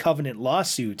this covenant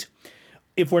lawsuit,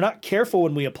 if we're not careful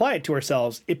when we apply it to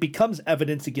ourselves, it becomes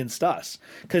evidence against us.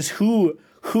 Because who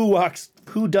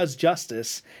does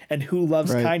justice and who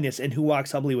loves kindness and who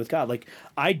walks humbly with God? Like,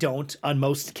 I don't on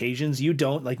most occasions. You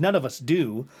don't. Like, none of us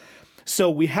do. So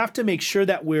we have to make sure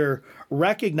that we're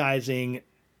recognizing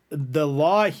the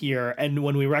law here. And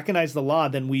when we recognize the law,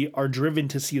 then we are driven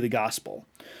to see the gospel,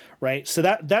 right? So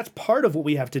that's part of what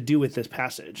we have to do with this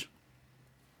passage.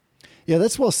 Yeah,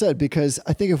 that's well said, because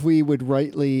I think if we would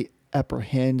rightly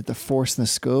apprehend the force and the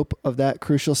scope of that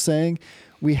crucial saying,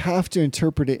 we have to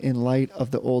interpret it in light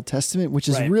of the Old Testament, which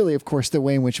is really, of course, the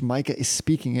way in which Micah is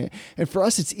speaking it. And for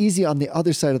us, it's easy on the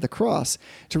other side of the cross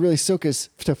to really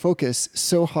focus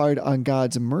so hard on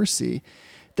God's mercy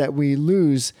that we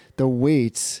lose the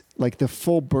weight, like the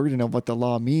full burden of what the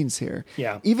law means here.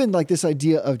 Yeah. Even like this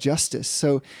idea of justice.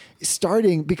 So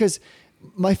because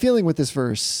my feeling with this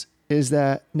verse is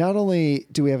that not only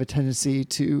do we have a tendency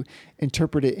to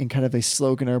interpret it in kind of a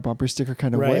slogan or a bumper sticker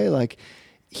kind of way, like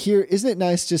here, isn't it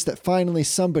nice just that finally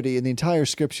somebody in the entire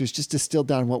scriptures just distilled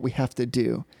down what we have to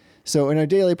do? So in our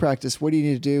daily practice, what do you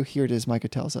need to do? Here it is, Micah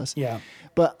tells us. Yeah.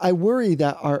 But I worry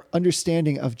that our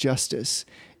understanding of justice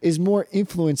is more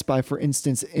influenced by, for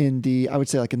instance, I would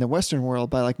say like in the Western world,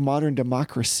 by like modern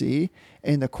democracy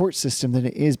and the court system than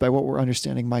it is by what we're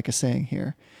understanding Micah saying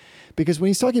here. Because when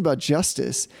he's talking about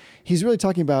justice, he's really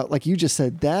talking about, like you just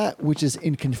said, that which is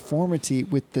in conformity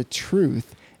with the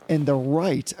truth and the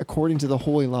right according to the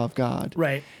holy law of God.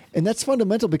 Right. And that's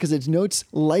fundamental because it denotes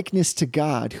likeness to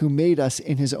God who made us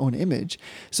in his own image.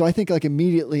 So I think like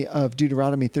immediately of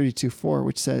Deuteronomy 32:4,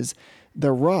 which says,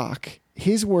 the rock,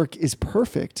 his work is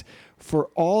perfect, for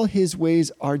all his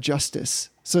ways are justice.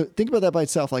 So think about that by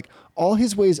itself. Like all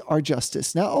his ways are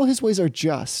justice. Not all his ways are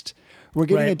just. We're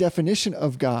getting a definition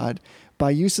of God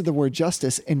by use of the word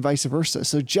justice and vice versa.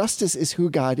 So justice is who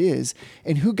God is,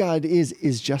 and who God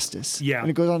is justice. Yeah. And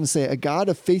it goes on to say, a God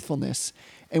of faithfulness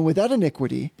and without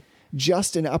iniquity,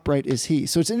 just and upright is he.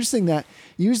 So it's interesting that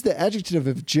you use the adjective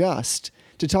of just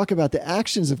to talk about the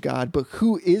actions of God, but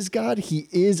who is God? He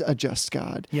is a just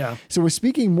God. Yeah. So we're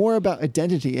speaking more about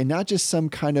identity and not just some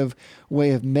kind of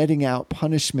way of meting out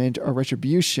punishment or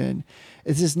retribution.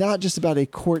 This is not just about a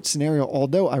court scenario,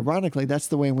 although ironically, that's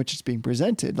the way in which it's being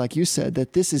presented. Like you said,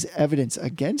 that this is evidence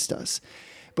against us,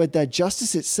 but that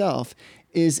justice itself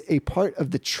is a part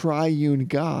of the triune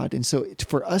God. And so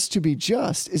for us to be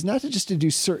just is not just to do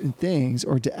certain things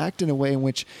or to act in a way in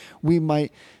which we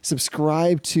might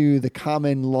subscribe to the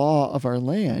common law of our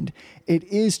land. It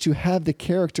is to have the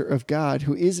character of God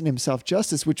who is in himself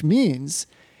justice, which means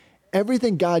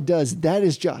everything God does, that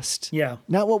is just. Yeah.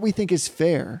 Not what we think is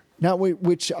fair, not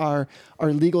which our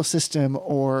legal system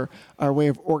or our way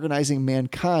of organizing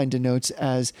mankind denotes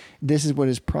as this is what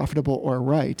is profitable or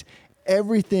right.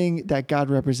 Everything that God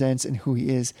represents and who he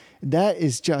is, that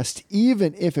is just,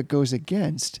 even if it goes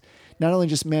against not only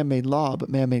just man-made law, but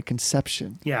man-made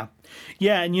conception. Yeah.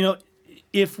 Yeah. And,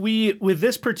 if we, with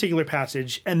this particular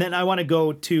passage, and then I want to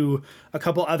go to a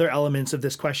couple other elements of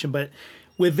this question, but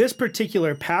with this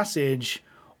particular passage,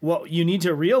 what you need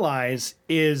to realize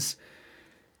is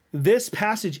this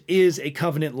passage is a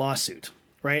covenant lawsuit.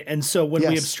 Right. And so when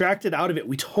we abstract it out of it,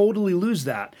 we totally lose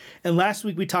that. And last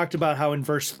week we talked about how in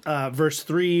verse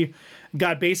 3,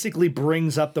 God basically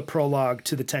brings up the prologue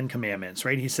to the 10 Commandments.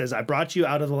 Right. He says, I brought you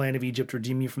out of the land of Egypt,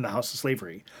 redeem you from the house of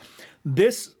slavery.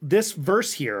 This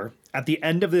verse here at the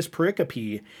end of this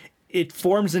pericope, it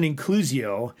forms an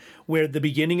inclusio where the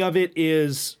beginning of it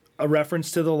is a reference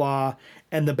to the law,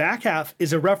 and the back half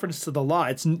is a reference to the law.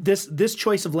 It's this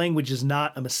choice of language is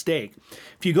not a mistake.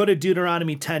 If you go to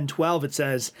Deuteronomy 10:12, it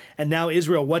says, and now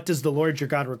Israel, what does the Lord your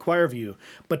God require of you?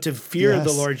 But to fear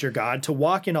the Lord your God, to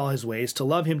walk in all his ways, to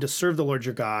love him, to serve the Lord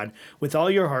your God with all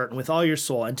your heart and with all your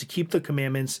soul, and to keep the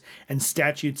commandments and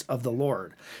statutes of the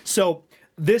Lord. So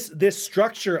this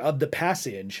structure of the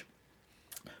passage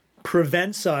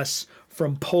prevents us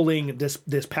from pulling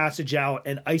this passage out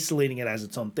and isolating it as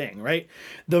its own thing, right?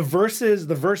 The verses,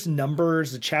 the verse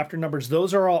numbers, the chapter numbers,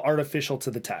 those are all artificial to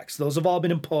the text. Those have all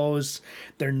been imposed.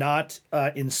 They're not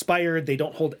inspired. They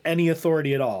don't hold any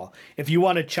authority at all. If you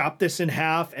want to chop this in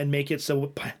half and make it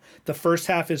so the first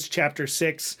half is chapter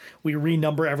 6, we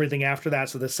renumber everything after that,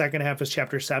 so the second half is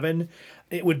chapter 7.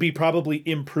 It would be probably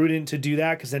imprudent to do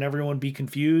that because then everyone would be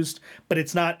confused, but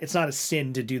it's not a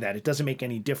sin to do that. It doesn't make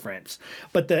any difference.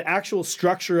 But the actual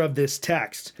structure of this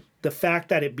text, the fact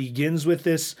that it begins with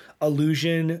this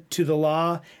allusion to the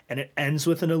law and it ends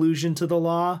with an allusion to the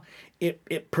law,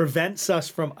 it prevents us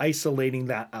from isolating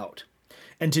that out.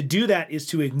 And to do that is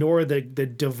to ignore the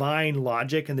divine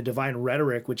logic and the divine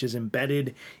rhetoric which is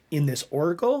embedded in this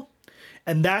oracle.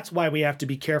 And that's why we have to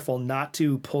be careful not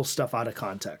to pull stuff out of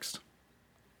context.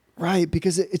 Right,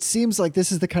 because it seems like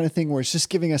this is the kind of thing where it's just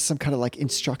giving us some kind of like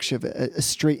instruction, a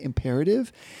straight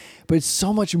imperative, but it's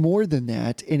so much more than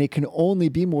that, and it can only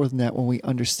be more than that when we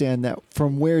understand that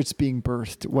from where it's being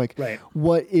birthed, like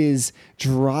what is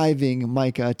driving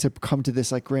Micah to come to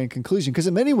this like grand conclusion. Because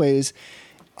in many ways,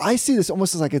 I see this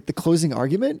almost as like the closing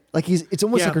argument. Like it's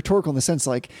almost like rhetorical in the sense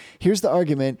like, here's the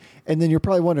argument. And then you're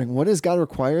probably wondering, what does God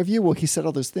require of you? Well, he said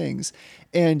all those things.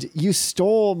 And you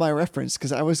stole my reference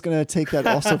because I was going to take that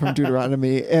also from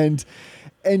Deuteronomy and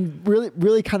really,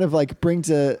 really kind of like bring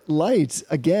to light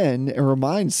again and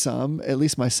remind some, at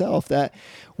least myself, that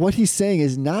what he's saying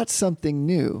is not something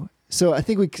new. So I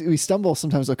think we stumble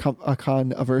sometimes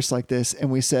upon a verse like this and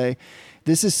we say,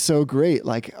 this is so great.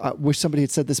 Like, I wish somebody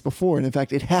had said this before. And in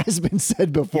fact, it has been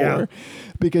said before,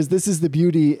 because this is the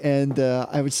beauty and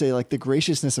I would say like the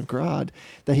graciousness of God,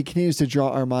 that he continues to draw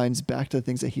our minds back to the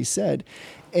things that he said.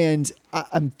 And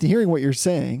I'm hearing what you're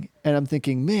saying and I'm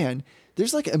thinking, man,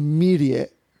 there's like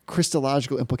immediate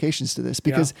Christological implications to this,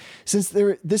 because since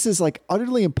this is like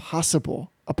utterly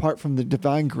impossible apart from the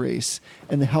divine grace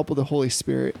and the help of the Holy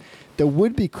Spirit, the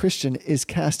would-be Christian is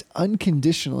cast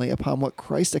unconditionally upon what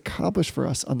Christ accomplished for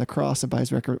us on the cross and by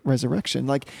his resurrection.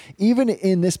 Like, even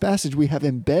in this passage, we have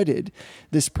embedded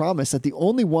this promise that the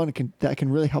only one that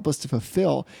can really help us to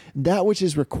fulfill that which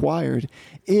is required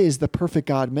is the perfect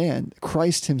God-man,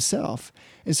 Christ himself.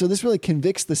 And so this really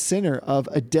convicts the sinner of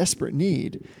a desperate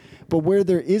need. But where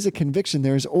there is a conviction,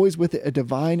 there is always with it a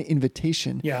divine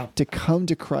invitation to come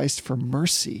to Christ for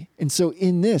mercy. And so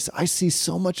in this, I see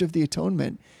so much of the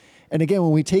atonement. And again,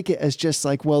 when we take it as just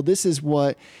like, well, this is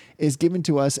what is given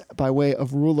to us by way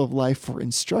of rule of life for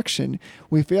instruction,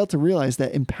 we fail to realize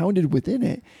that impounded within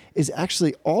it is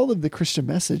actually all of the Christian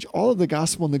message, all of the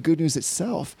gospel and the good news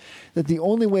itself, that the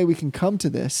only way we can come to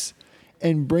this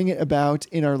and bring it about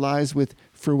in our lives with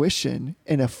fruition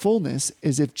and a fullness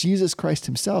is if Jesus Christ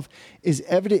himself is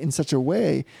evident in such a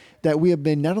way that we have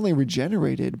been not only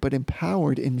regenerated, but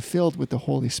empowered and filled with the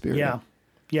Holy Spirit.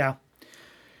 Yeah.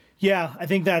 I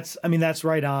think that's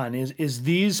right on is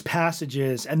these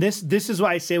passages. And this is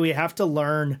why I say we have to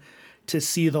learn to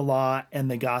see the law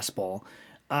and the gospel,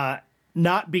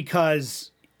 not because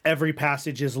every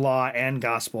passage is law and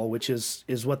gospel, which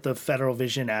is what the Federal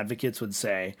Vision advocates would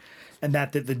say. And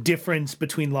that the difference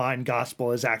between law and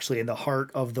gospel is actually in the heart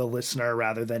of the listener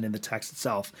rather than in the text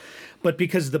itself. But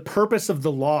because the purpose of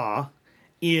the law,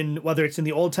 in whether it's in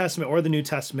the Old Testament or the New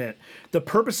Testament, the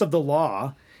purpose of the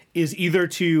law is either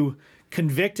to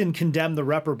convict and condemn the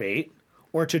reprobate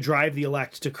or to drive the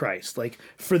elect to Christ. Like,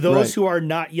 for those who are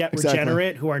not yet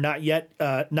regenerate, who are not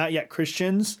yet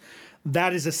Christians,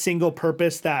 that is a single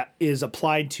purpose that is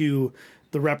applied to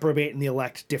the reprobate and the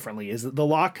elect differently. Is that the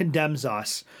law condemns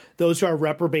us. Those who are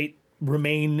reprobate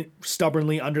remain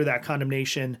stubbornly under that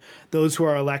condemnation. Those who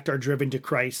are elect are driven to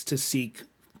Christ to seek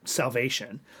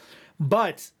salvation.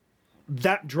 But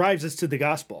that drives us to the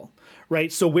gospel,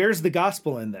 right? So where's the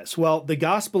gospel in this? Well, the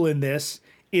gospel in this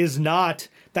is not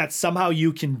that somehow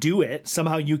you can do it,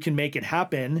 somehow you can make it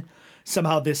happen,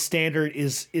 somehow this standard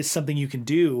is something you can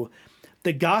do.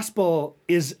 The gospel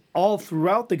is all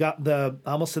throughout I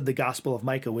almost said the Gospel of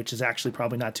Micah, which is actually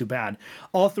probably not too bad.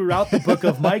 All throughout the book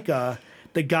of Micah,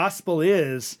 the gospel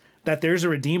is that there's a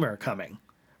Redeemer coming,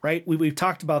 right? We've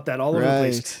talked about that all over the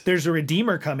place. There's a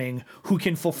Redeemer coming who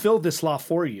can fulfill this law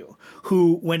for you,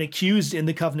 who, when accused in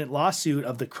the covenant lawsuit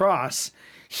of the cross,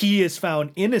 he is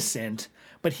found innocent,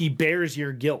 but he bears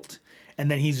your guilt. And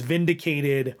then he's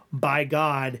vindicated by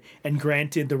God and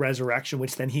granted the resurrection,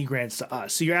 which then he grants to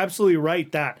us. So you're absolutely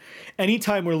right that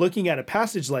anytime we're looking at a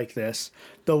passage like this,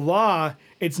 the law,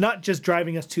 it's not just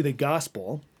driving us to the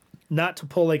gospel, not to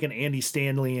pull like an Andy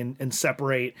Stanley and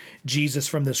separate Jesus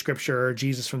from the scripture or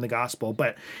Jesus from the gospel,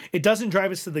 but it doesn't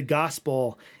drive us to the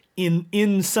gospel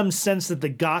in some sense that the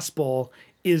gospel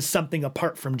is something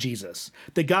apart from Jesus.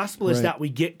 The gospel is that we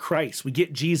get Christ, we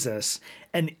get Jesus,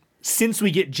 and since we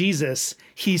get Jesus,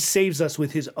 he saves us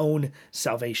with his own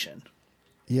salvation.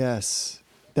 Yes.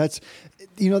 That's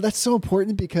so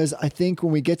important, because I think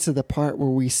when we get to the part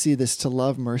where we see this to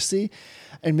love mercy,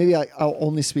 and maybe I'll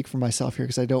only speak for myself here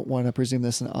because I don't want to presume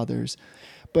this on others,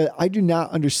 but I do not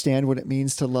understand what it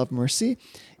means to love mercy.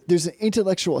 There's an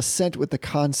intellectual assent with the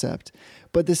concept,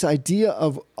 but this idea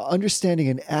of understanding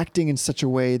and acting in such a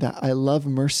way that I love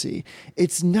mercy,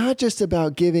 it's not just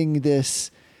about giving this,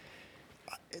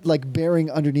 like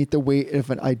bearing underneath the weight of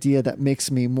an idea that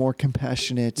makes me more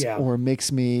compassionate or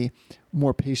makes me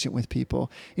more patient with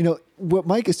people. What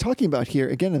Mike is talking about here,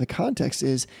 again, in the context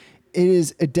is, it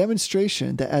is a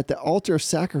demonstration that at the altar of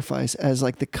sacrifice, as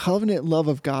like the covenant love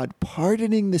of God,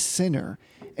 pardoning the sinner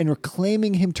and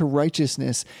reclaiming him to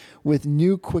righteousness with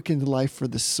new quickened life for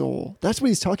the soul. That's what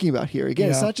he's talking about here. Again,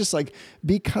 it's not just like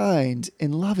be kind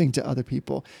and loving to other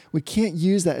people. We can't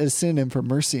use that as a synonym for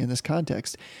mercy in this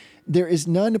context. There is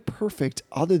none perfect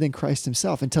other than Christ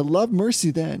himself. And to love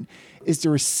mercy then is to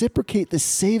reciprocate the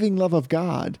saving love of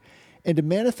God and to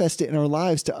manifest it in our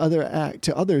lives to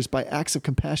others by acts of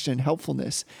compassion and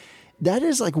helpfulness. That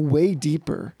is like way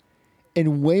deeper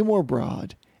and way more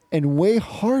broad and way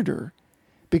harder.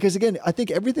 Because again, I think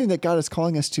everything that God is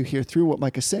calling us to here through what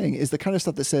Mike is saying is the kind of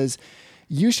stuff that says,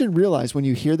 you should realize when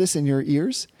you hear this in your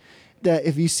ears, that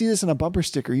if you see this on a bumper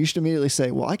sticker, you should immediately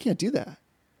say, well, I can't do that.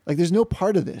 Like there's no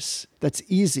part of this that's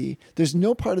easy. There's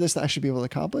no part of this that I should be able to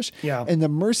accomplish. Yeah. And the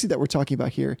mercy that we're talking about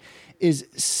here is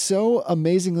so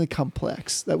amazingly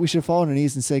complex that we should fall on our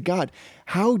knees and say, God,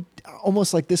 how,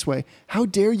 almost like this way, how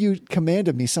dare you command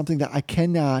of me something that I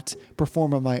cannot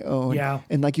perform on my own? Yeah.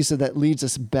 And like you said, that leads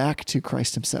us back to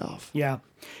Christ himself. Yeah.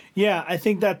 Yeah, I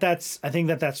think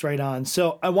that's right on.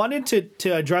 So I wanted to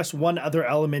address one other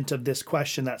element of this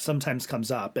question that sometimes comes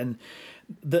up. And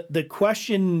the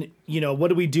question, what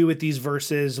do we do with these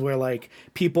verses where like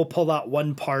people pull out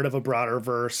one part of a broader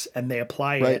verse and they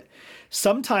apply it?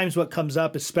 Sometimes what comes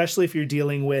up, especially if you're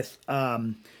dealing with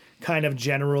kind of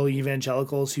general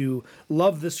evangelicals who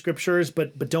love the scriptures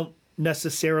but don't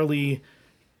necessarily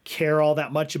care all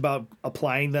that much about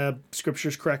applying the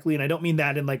scriptures correctly. And I don't mean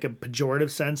that in like a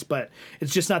pejorative sense, but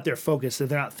it's just not their focus, that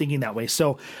they're not thinking that way.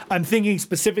 So I'm thinking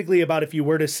specifically about if you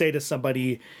were to say to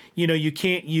somebody, you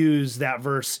can't use that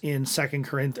verse in Second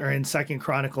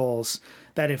Chronicles,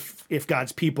 that if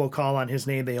God's people call on his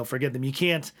name, they'll forgive them. You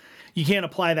can't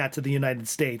apply that to the United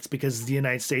States because the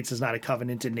United States is not a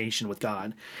covenanted nation with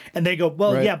God. And they go,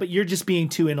 well, right. Yeah, but you're just being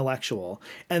too intellectual.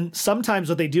 And sometimes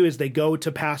what they do is they go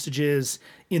to passages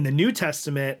in the New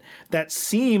Testament that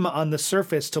seem on the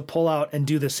surface to pull out and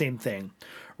do the same thing,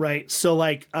 right? So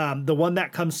like the one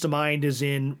that comes to mind is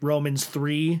in Romans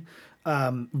 3,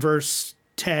 verse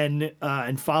 10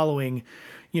 and following.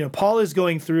 Paul is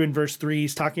going through in verse 3,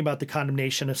 he's talking about the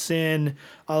condemnation of sin,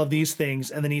 all of these things.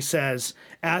 And then he says,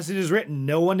 as it is written,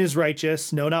 no one is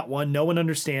righteous, no, not one. No one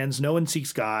understands. No one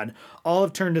seeks God. All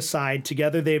have turned aside.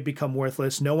 Together they have become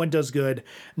worthless. No one does good,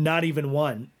 not even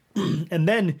one. And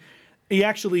then he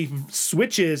actually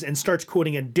switches and starts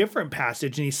quoting a different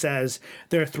passage. And he says,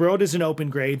 their throat is an open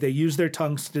grave. They use their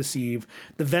tongues to deceive.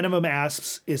 The venom of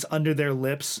asps is under their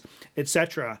lips,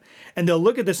 etc. And they'll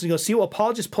look at this and go, see, well,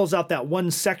 Paul just pulls out that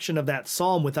one section of that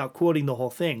psalm without quoting the whole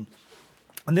thing.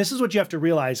 And this is what you have to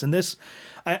realize. And this,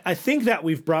 I think that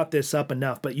we've brought this up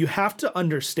enough, but you have to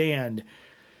understand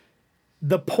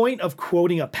the point of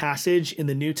quoting a passage in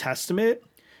the New Testament.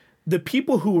 The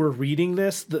people who were reading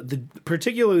this,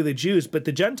 particularly the Jews, but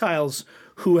the Gentiles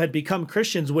who had become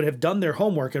Christians would have done their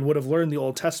homework and would have learned the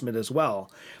Old Testament as well.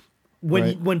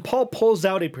 When Paul pulls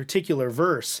out a particular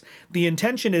verse, the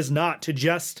intention is not to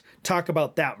just talk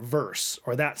about that verse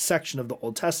or that section of the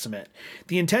Old Testament.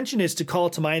 The intention is to call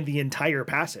to mind the entire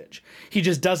passage. He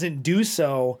just doesn't do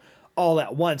so all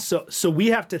at once. So we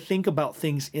have to think about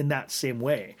things in that same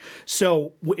way.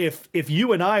 So if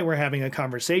you and I were having a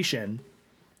conversation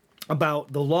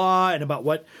about the law and about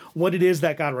what it is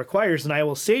that God requires, and I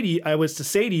was to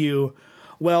say to you,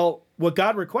 well, what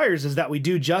God requires is that we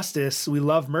do justice, we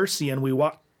love mercy, and we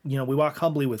walk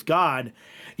humbly with God.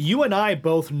 You and I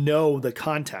both know the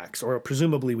context, or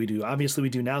presumably we do. Obviously we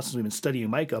do now since we've been studying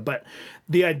Micah, but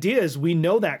the idea is we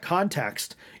know that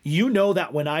context. You know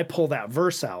that when I pull that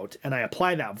verse out and I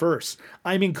apply that verse,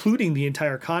 I'm including the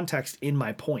entire context in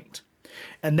my point.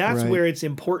 And that's where it's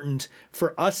important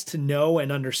for us to know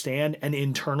and understand and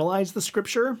internalize the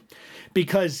scripture,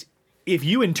 because if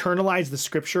you internalize the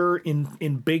scripture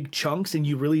in big chunks and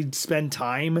you really spend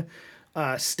time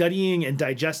studying and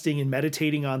digesting and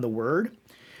meditating on the word,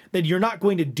 then you're not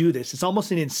going to do this. It's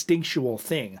almost an instinctual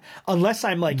thing. Unless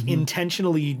I'm like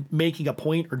intentionally making a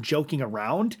point or joking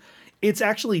around, it's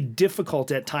actually difficult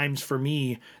at times for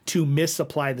me to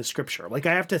misapply the scripture. Like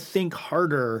I have to think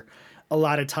harder a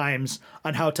lot of times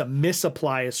on how to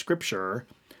misapply a scripture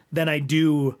than I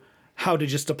do how to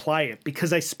just apply it,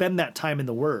 because I spend that time in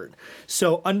the word.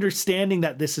 So understanding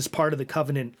that this is part of the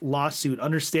covenant lawsuit,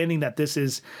 understanding that this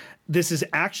is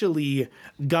actually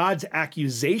God's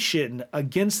accusation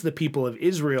against the people of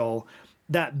Israel,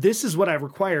 that this is what I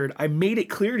required. I made it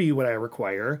clear to you what I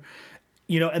require.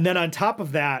 And then on top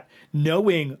of that,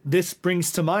 knowing this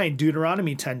brings to mind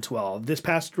Deuteronomy 10:12. This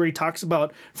passage where he talks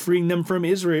about freeing them from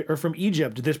Israel or from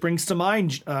Egypt. This brings to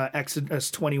mind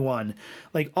Exodus 21.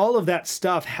 Like all of that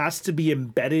stuff has to be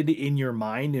embedded in your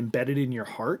mind, embedded in your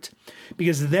heart,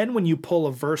 because then when you pull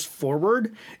a verse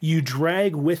forward, you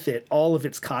drag with it all of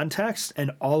its context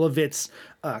and all of its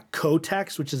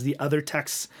co-text, which is the other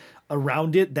texts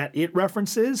around it that it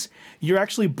references. You're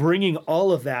actually bringing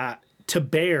all of that to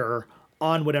bear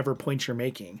on whatever point you're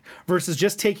making, versus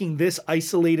just taking this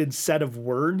isolated set of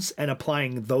words and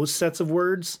applying those sets of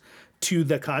words to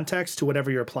the context, to whatever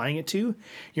you're applying it to.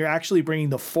 You're actually bringing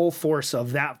the full force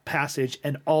of that passage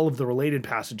and all of the related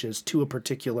passages to a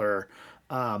particular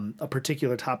a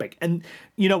particular topic. And,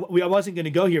 I wasn't going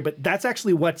to go here, but that's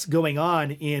actually what's going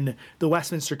on in the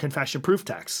Westminster Confession proof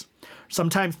text.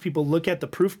 Sometimes people look at the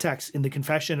proof text in the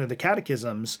confession or the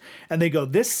catechisms and they go,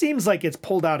 this seems like it's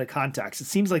pulled out of context. It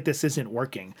seems like this isn't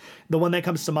working. The one that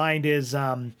comes to mind is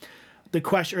the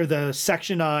question or the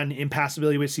section on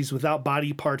impassibility, which is without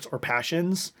body parts or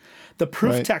passions. The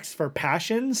proof text for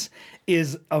passions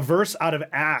is a verse out of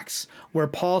Acts where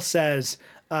Paul says,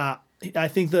 I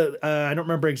think I don't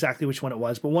remember exactly which one it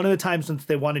was, but one of the times when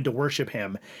they wanted to worship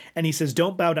him, and he says,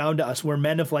 "Don't bow down to us. We're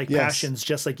men of like passions,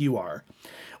 just like you are."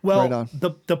 Well,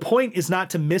 the point is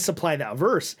not to misapply that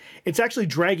verse. It's actually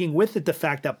dragging with it the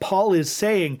fact that Paul is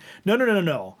saying,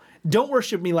 no. Don't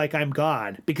worship me like I'm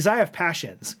God because I have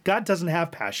passions. God doesn't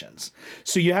have passions.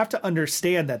 So you have to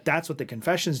understand that that's what the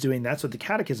confession's doing. That's what the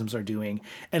catechisms are doing.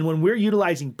 And when we're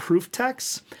utilizing proof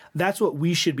texts, that's what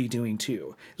we should be doing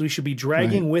too. We should be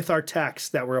dragging with our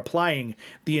text that we're applying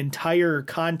the entire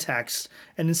context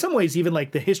and in some ways even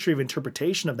like the history of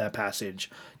interpretation of that passage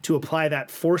to apply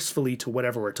that forcefully to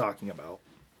whatever we're talking about.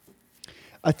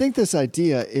 I think this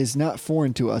idea is not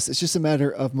foreign to us. It's just a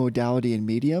matter of modality and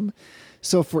medium.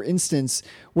 So, for instance,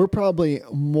 we're probably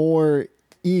more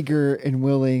eager and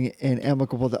willing and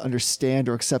amicable to understand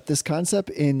or accept this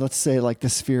concept in, let's say, like the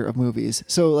sphere of movies.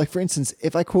 So, like, for instance,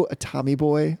 if I quote a Tommy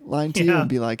Boy line to you and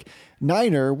be like,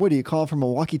 Niner, what do you call from a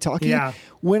walkie-talkie? Yeah.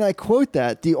 When I quote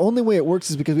that, the only way it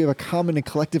works is because we have a common and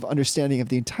collective understanding of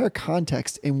the entire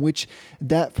context in which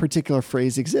that particular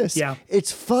phrase exists. Yeah.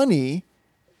 It's funny.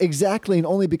 Exactly, and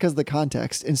only because of the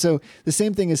context. And so the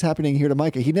same thing is happening here to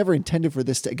Micah. He never intended for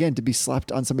this to be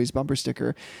slapped on somebody's bumper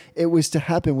sticker. It was to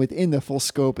happen within the full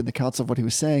scope and the counsel of what he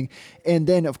was saying. And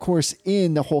then, of course,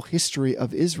 in the whole history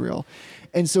of Israel.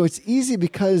 And so it's easy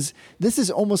because this is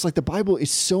almost like the Bible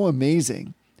is so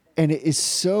amazing and it is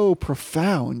so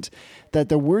profound that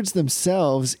the words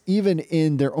themselves, even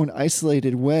in their own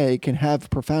isolated way, can have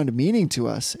profound meaning to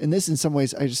us. And this, in some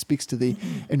ways, just speaks to the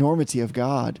enormity of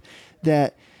God,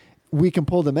 that we can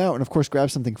pull them out and, of course, grab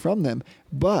something from them.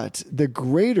 But the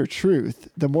greater truth,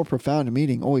 the more profound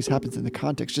meaning always happens in the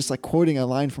context. Just like quoting a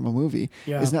line from a movie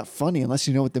is not funny unless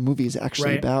you know what the movie is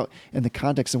actually about and the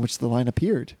context in which the line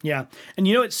appeared. Yeah. And,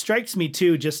 it strikes me,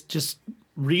 too, just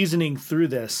reasoning through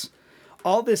this,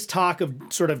 all this talk of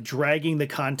sort of dragging the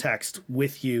context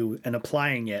with you and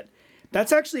applying it,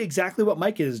 that's actually exactly what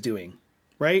Micah is doing.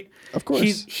 Right? Of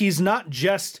course. He's not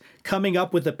just coming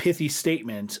up with a pithy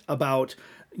statement about,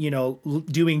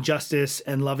 doing justice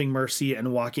and loving mercy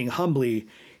and walking humbly.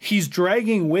 He's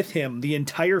dragging with him the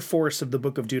entire force of the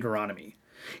book of Deuteronomy.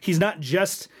 He's not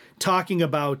just talking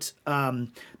about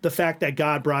the fact that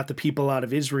God brought the people out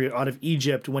of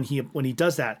Egypt when he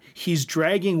does that. He's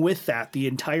dragging with that the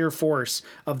entire force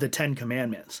of the 10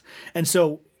 Commandments. And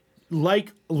so,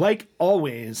 like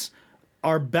always,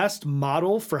 our best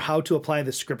model for how to apply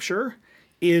the scripture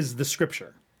is the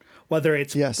scripture. Whether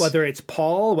it's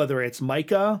Paul, whether it's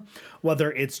Micah, whether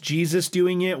it's Jesus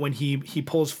doing it when he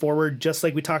pulls forward, just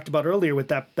like we talked about earlier with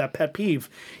that pet peeve,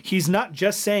 he's not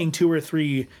just saying 2 or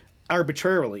 3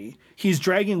 arbitrarily. He's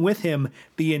dragging with him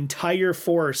the entire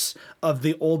force of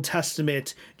the Old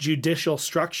Testament judicial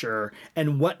structure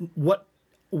and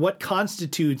what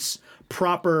constitutes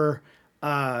proper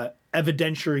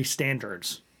evidentiary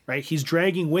standards. Right? He's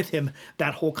dragging with him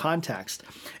that whole context.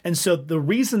 And so the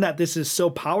reason that this is so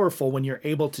powerful when you're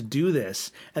able to do this,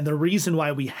 and the reason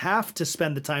why we have to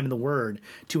spend the time in the Word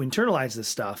to internalize this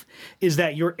stuff, is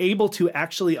that you're able to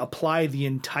actually apply the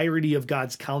entirety of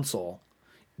God's counsel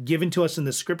given to us in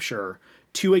the Scripture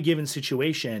to a given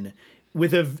situation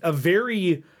with a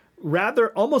very rather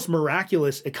almost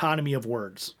miraculous economy of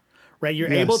words. Right?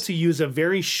 You're able to use a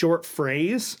very short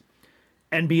phrase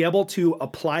and be able to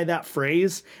apply that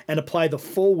phrase and apply the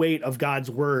full weight of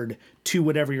God's word to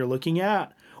whatever you're looking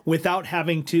at without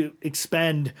having to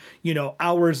expend,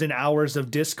 hours and hours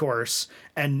of discourse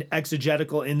and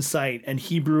exegetical insight and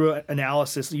Hebrew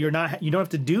analysis. You don't have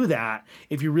to do that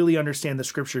if you really understand the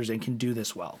scriptures and can do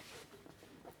this well.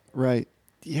 Right.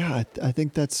 Yeah, I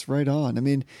think that's right on. I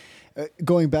mean,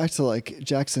 going back to like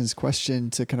Jackson's question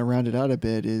to kind of round it out a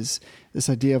bit is this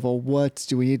idea of, well, what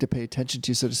do we need to pay attention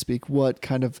to, so to speak? What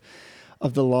kind of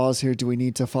the laws here do we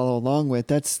need to follow along with?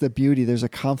 That's the beauty. There's a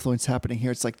confluence happening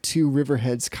here. It's like 2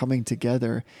 riverheads coming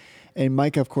together. And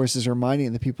Micah, of course, is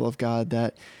reminding the people of God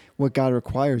that what God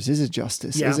requires is a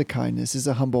justice, is a kindness, is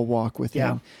a humble walk with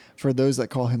him for those that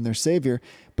call him their savior.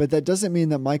 But that doesn't mean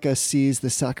that Micah sees the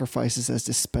sacrifices as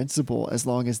dispensable as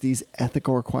long as these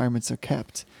ethical requirements are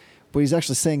kept. What he's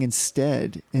actually saying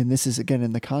instead, and this is again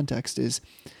in the context, is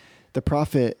the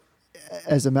prophet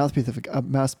as a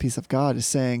mouthpiece of God is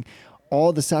saying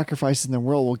all the sacrifices in the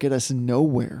world will get us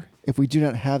nowhere if we do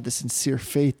not have the sincere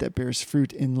faith that bears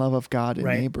fruit in love of God and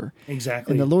neighbor.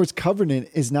 Exactly. And the Lord's covenant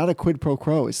is not a quid pro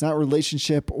quo. It's not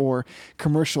relationship or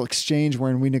commercial exchange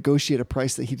wherein we negotiate a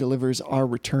price that he delivers our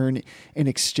return in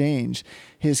exchange.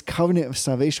 His covenant of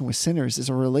salvation with sinners is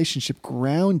a relationship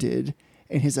grounded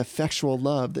in his effectual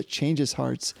love that changes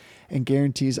hearts and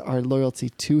guarantees our loyalty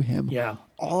to him. Yeah.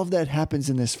 All of that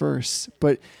happens in this verse.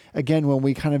 But again, when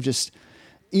we kind of just,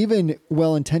 even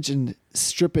well-intentioned,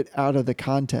 strip it out of the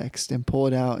context and pull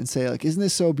it out and say, like, isn't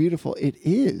this so beautiful? It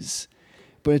is,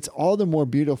 but it's all the more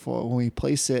beautiful when we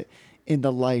place it in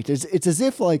the light. It's as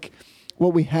if, like,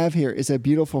 what we have here is a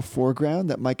beautiful foreground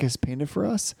that Mike has painted for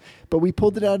us, but we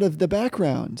pulled it out of the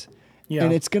background. Yeah.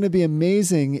 And it's going to be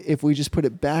amazing if we just put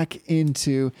it back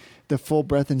into the full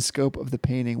breadth and scope of the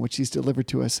painting, which he's delivered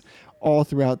to us all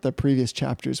throughout the previous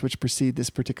chapters, which precede this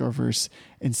particular verse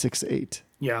in 6:8.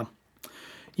 Yeah.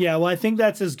 Yeah, well, I think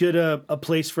that's as good a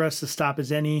place for us to stop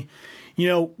as any. You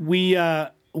know, we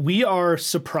are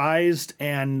surprised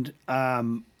and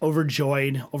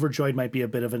overjoyed. Overjoyed might be a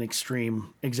bit of an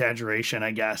extreme exaggeration,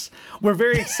 I guess. We're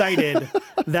very excited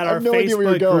that our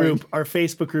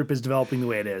Facebook group is developing the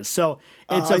way it is. So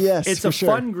it's a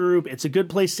fun group. It's a good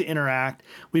place to interact.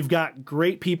 We've got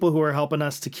great people who are helping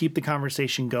us to keep the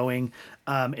conversation going.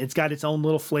 It's got its own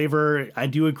little flavor. I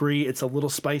do agree it's a little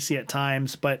spicy at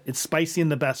times, but it's spicy in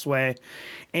the best way.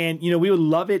 And, you know, we would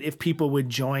love it if people would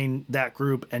join that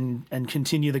group and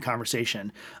continue the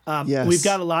conversation. Yes. We've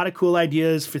got a lot of cool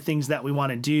ideas for things that we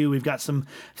want to do. We've got some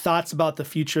thoughts about the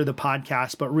future of the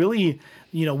podcast, but really,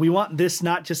 you know, we want this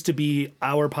not just to be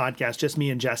our podcast, just me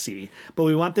and Jesse, but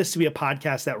we want this to be a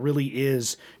podcast that really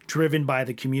is driven by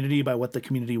the community, by what the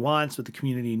community wants, what the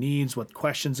community needs, what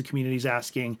questions the community is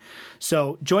asking.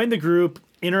 So join the group,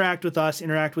 interact with us,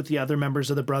 interact with the other members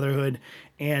of the Brotherhood,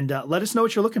 and let us know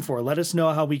what you're looking for. Let us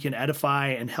know how we can edify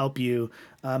and help you.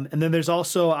 And then there's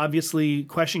also obviously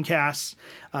question casts.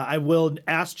 I will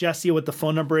ask Jesse what the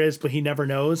phone number is, but he never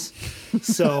knows.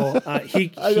 So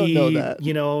I don't know that.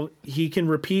 You know, he can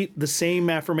repeat the same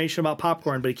affirmation about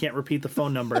popcorn, but he can't repeat the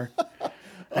phone number.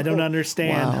 I don't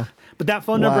understand. Wow. But that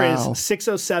phone number is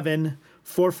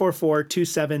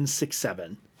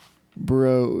 607-444-2767.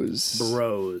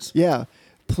 Bros. Yeah.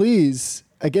 Please,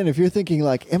 again, if you're thinking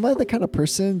like, am I the kind of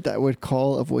person that would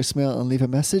call a voicemail and leave a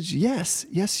message? Yes,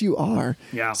 you are.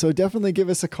 Yeah. So definitely give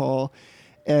us a call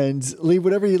and leave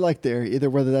whatever you like there, either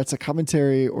whether that's a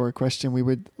commentary or a question. We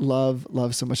would love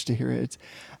so much to hear it.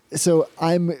 So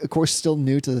I'm, of course, still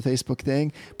new to the Facebook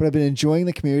thing, but I've been enjoying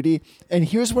the community. And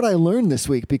here's what I learned this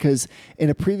week, because in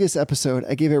a previous episode,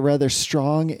 I gave a rather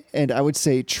strong and I would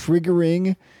say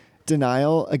triggering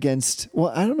denial against,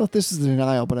 well, I don't know if this is a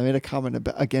denial, but I made a comment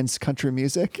against country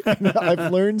music. And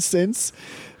I've learned since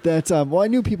that, well, I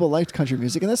knew people liked country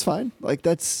music, and that's fine. Like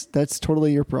that's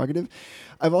totally your prerogative.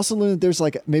 I've also learned that there's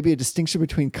like maybe a distinction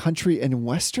between country and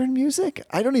Western music.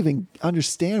 I don't even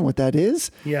understand what that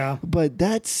is. Yeah. But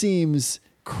that seems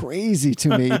crazy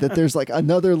to me that there's like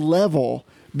another level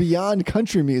beyond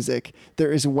country music.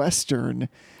 There is Western.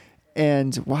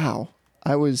 And wow,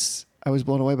 I was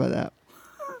blown away by that.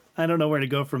 I don't know where to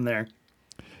go from there.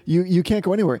 You can't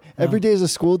go anywhere. No. Every day is a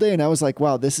school day, and I was like,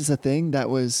 wow, this is a thing that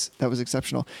was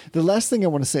exceptional. The last thing I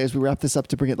want to say as we wrap this up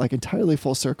to bring it like entirely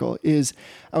full circle is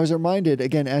I was reminded,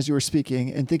 again, as you were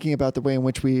speaking and thinking about the way in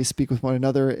which we speak with one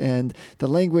another and the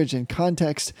language and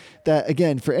context, that,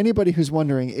 again, for anybody who's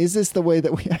wondering, is this the way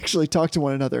that we actually talk to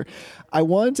one another? I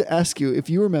wanted to ask you, if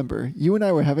you remember, you and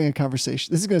I were having a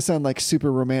conversation. This is going to sound like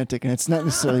super romantic, and it's not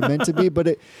necessarily meant to be, but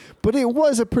it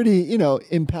was a pretty,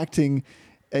 impacting,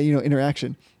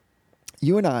 interaction.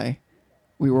 You and I,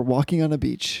 we were walking on a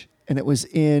beach, and it was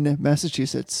in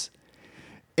Massachusetts.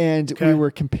 And we were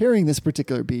comparing this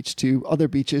particular beach to other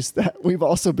beaches that we've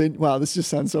also been, wow, this just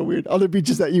sounds so weird. Other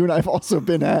beaches that you and I have also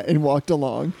been at and walked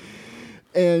along.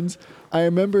 And I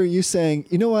remember you saying,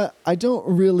 you know what? I don't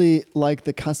really like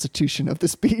the constitution of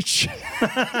this beach.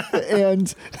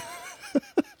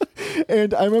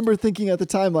 And I remember thinking at the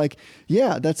time, like,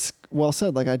 yeah, that's well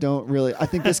said. Like, I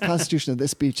think this constitution of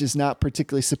this beach is not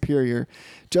particularly superior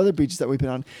to other beaches that we've been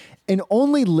on. And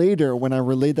only later, when I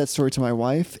relayed that story to my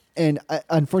wife, and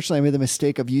unfortunately I made the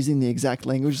mistake of using the exact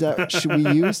language that we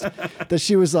used, that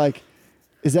she was like,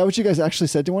 is that what you guys actually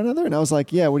said to one another? And I was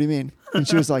like, yeah, what do you mean? And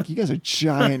she was like, you guys are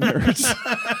giant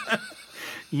nerds.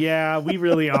 Yeah, we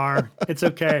really are. It's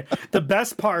okay. The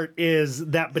best part is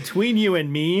that between you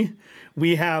and me,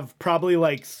 we have probably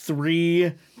like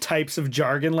 3 types of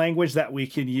jargon language that we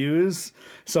can use.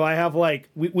 So I have like,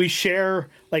 we share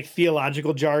like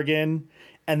theological jargon,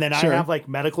 And then Sure. I have like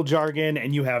medical jargon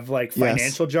and you have like Yes.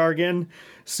 financial jargon.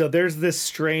 So there's this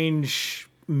strange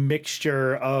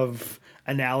mixture of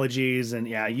analogies. And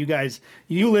yeah,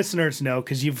 you listeners know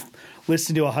because you've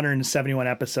listened to 171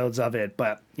 episodes of it.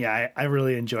 But yeah, I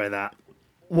really enjoy that.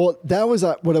 Well, that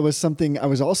was something I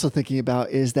was also thinking about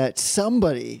is that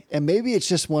somebody, and maybe it's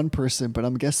just one person, but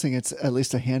I'm guessing it's at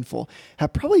least a handful,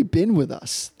 have probably been with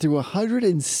us through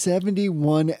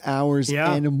 171 hours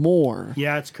Yeah. and more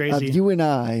Yeah, it's of crazy. you and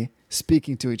I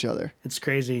speaking to each other. It's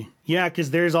crazy. Yeah,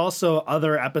 because there's also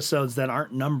other episodes that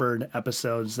aren't numbered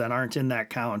episodes that aren't in that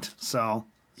count. So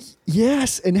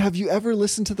Yes. And have you ever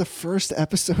listened to the first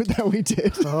episode that we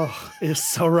did? it's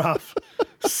so rough.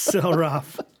 So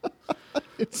rough.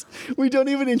 We don't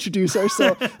even introduce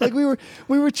ourselves. Like we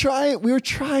were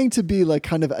trying to be like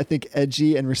kind of, I think,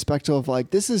 edgy and respectful of like,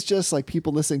 this is just like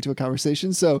people listening to a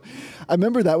conversation. So I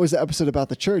remember that was the episode about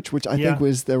the church, which I Yeah. think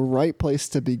was the right place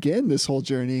to begin this whole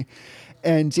journey.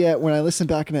 And yet when I listen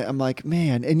back on it, I'm like,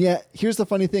 man, and yet here's the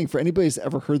funny thing for anybody who's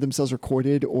ever heard themselves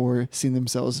recorded or seen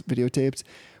themselves videotaped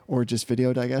or just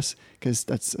videoed, I guess, because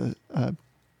that's a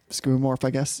screwmorph,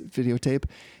 I guess, videotape.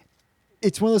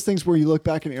 It's one of those things where you look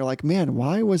back and you're like, man,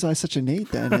 why was I such a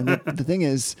Nate then? And the thing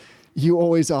is, you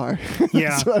always are. Yeah.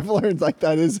 That's what I've learned. Like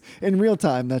that is in real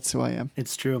time. That's who I am.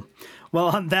 It's true. Well,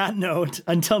 on that note,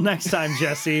 until next time,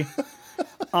 Jesse,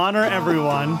 honor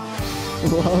everyone.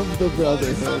 Love the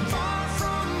brotherhood. Far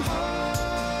from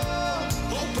home,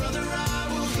 oh brother, I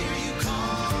will hear you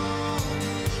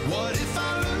call. What if I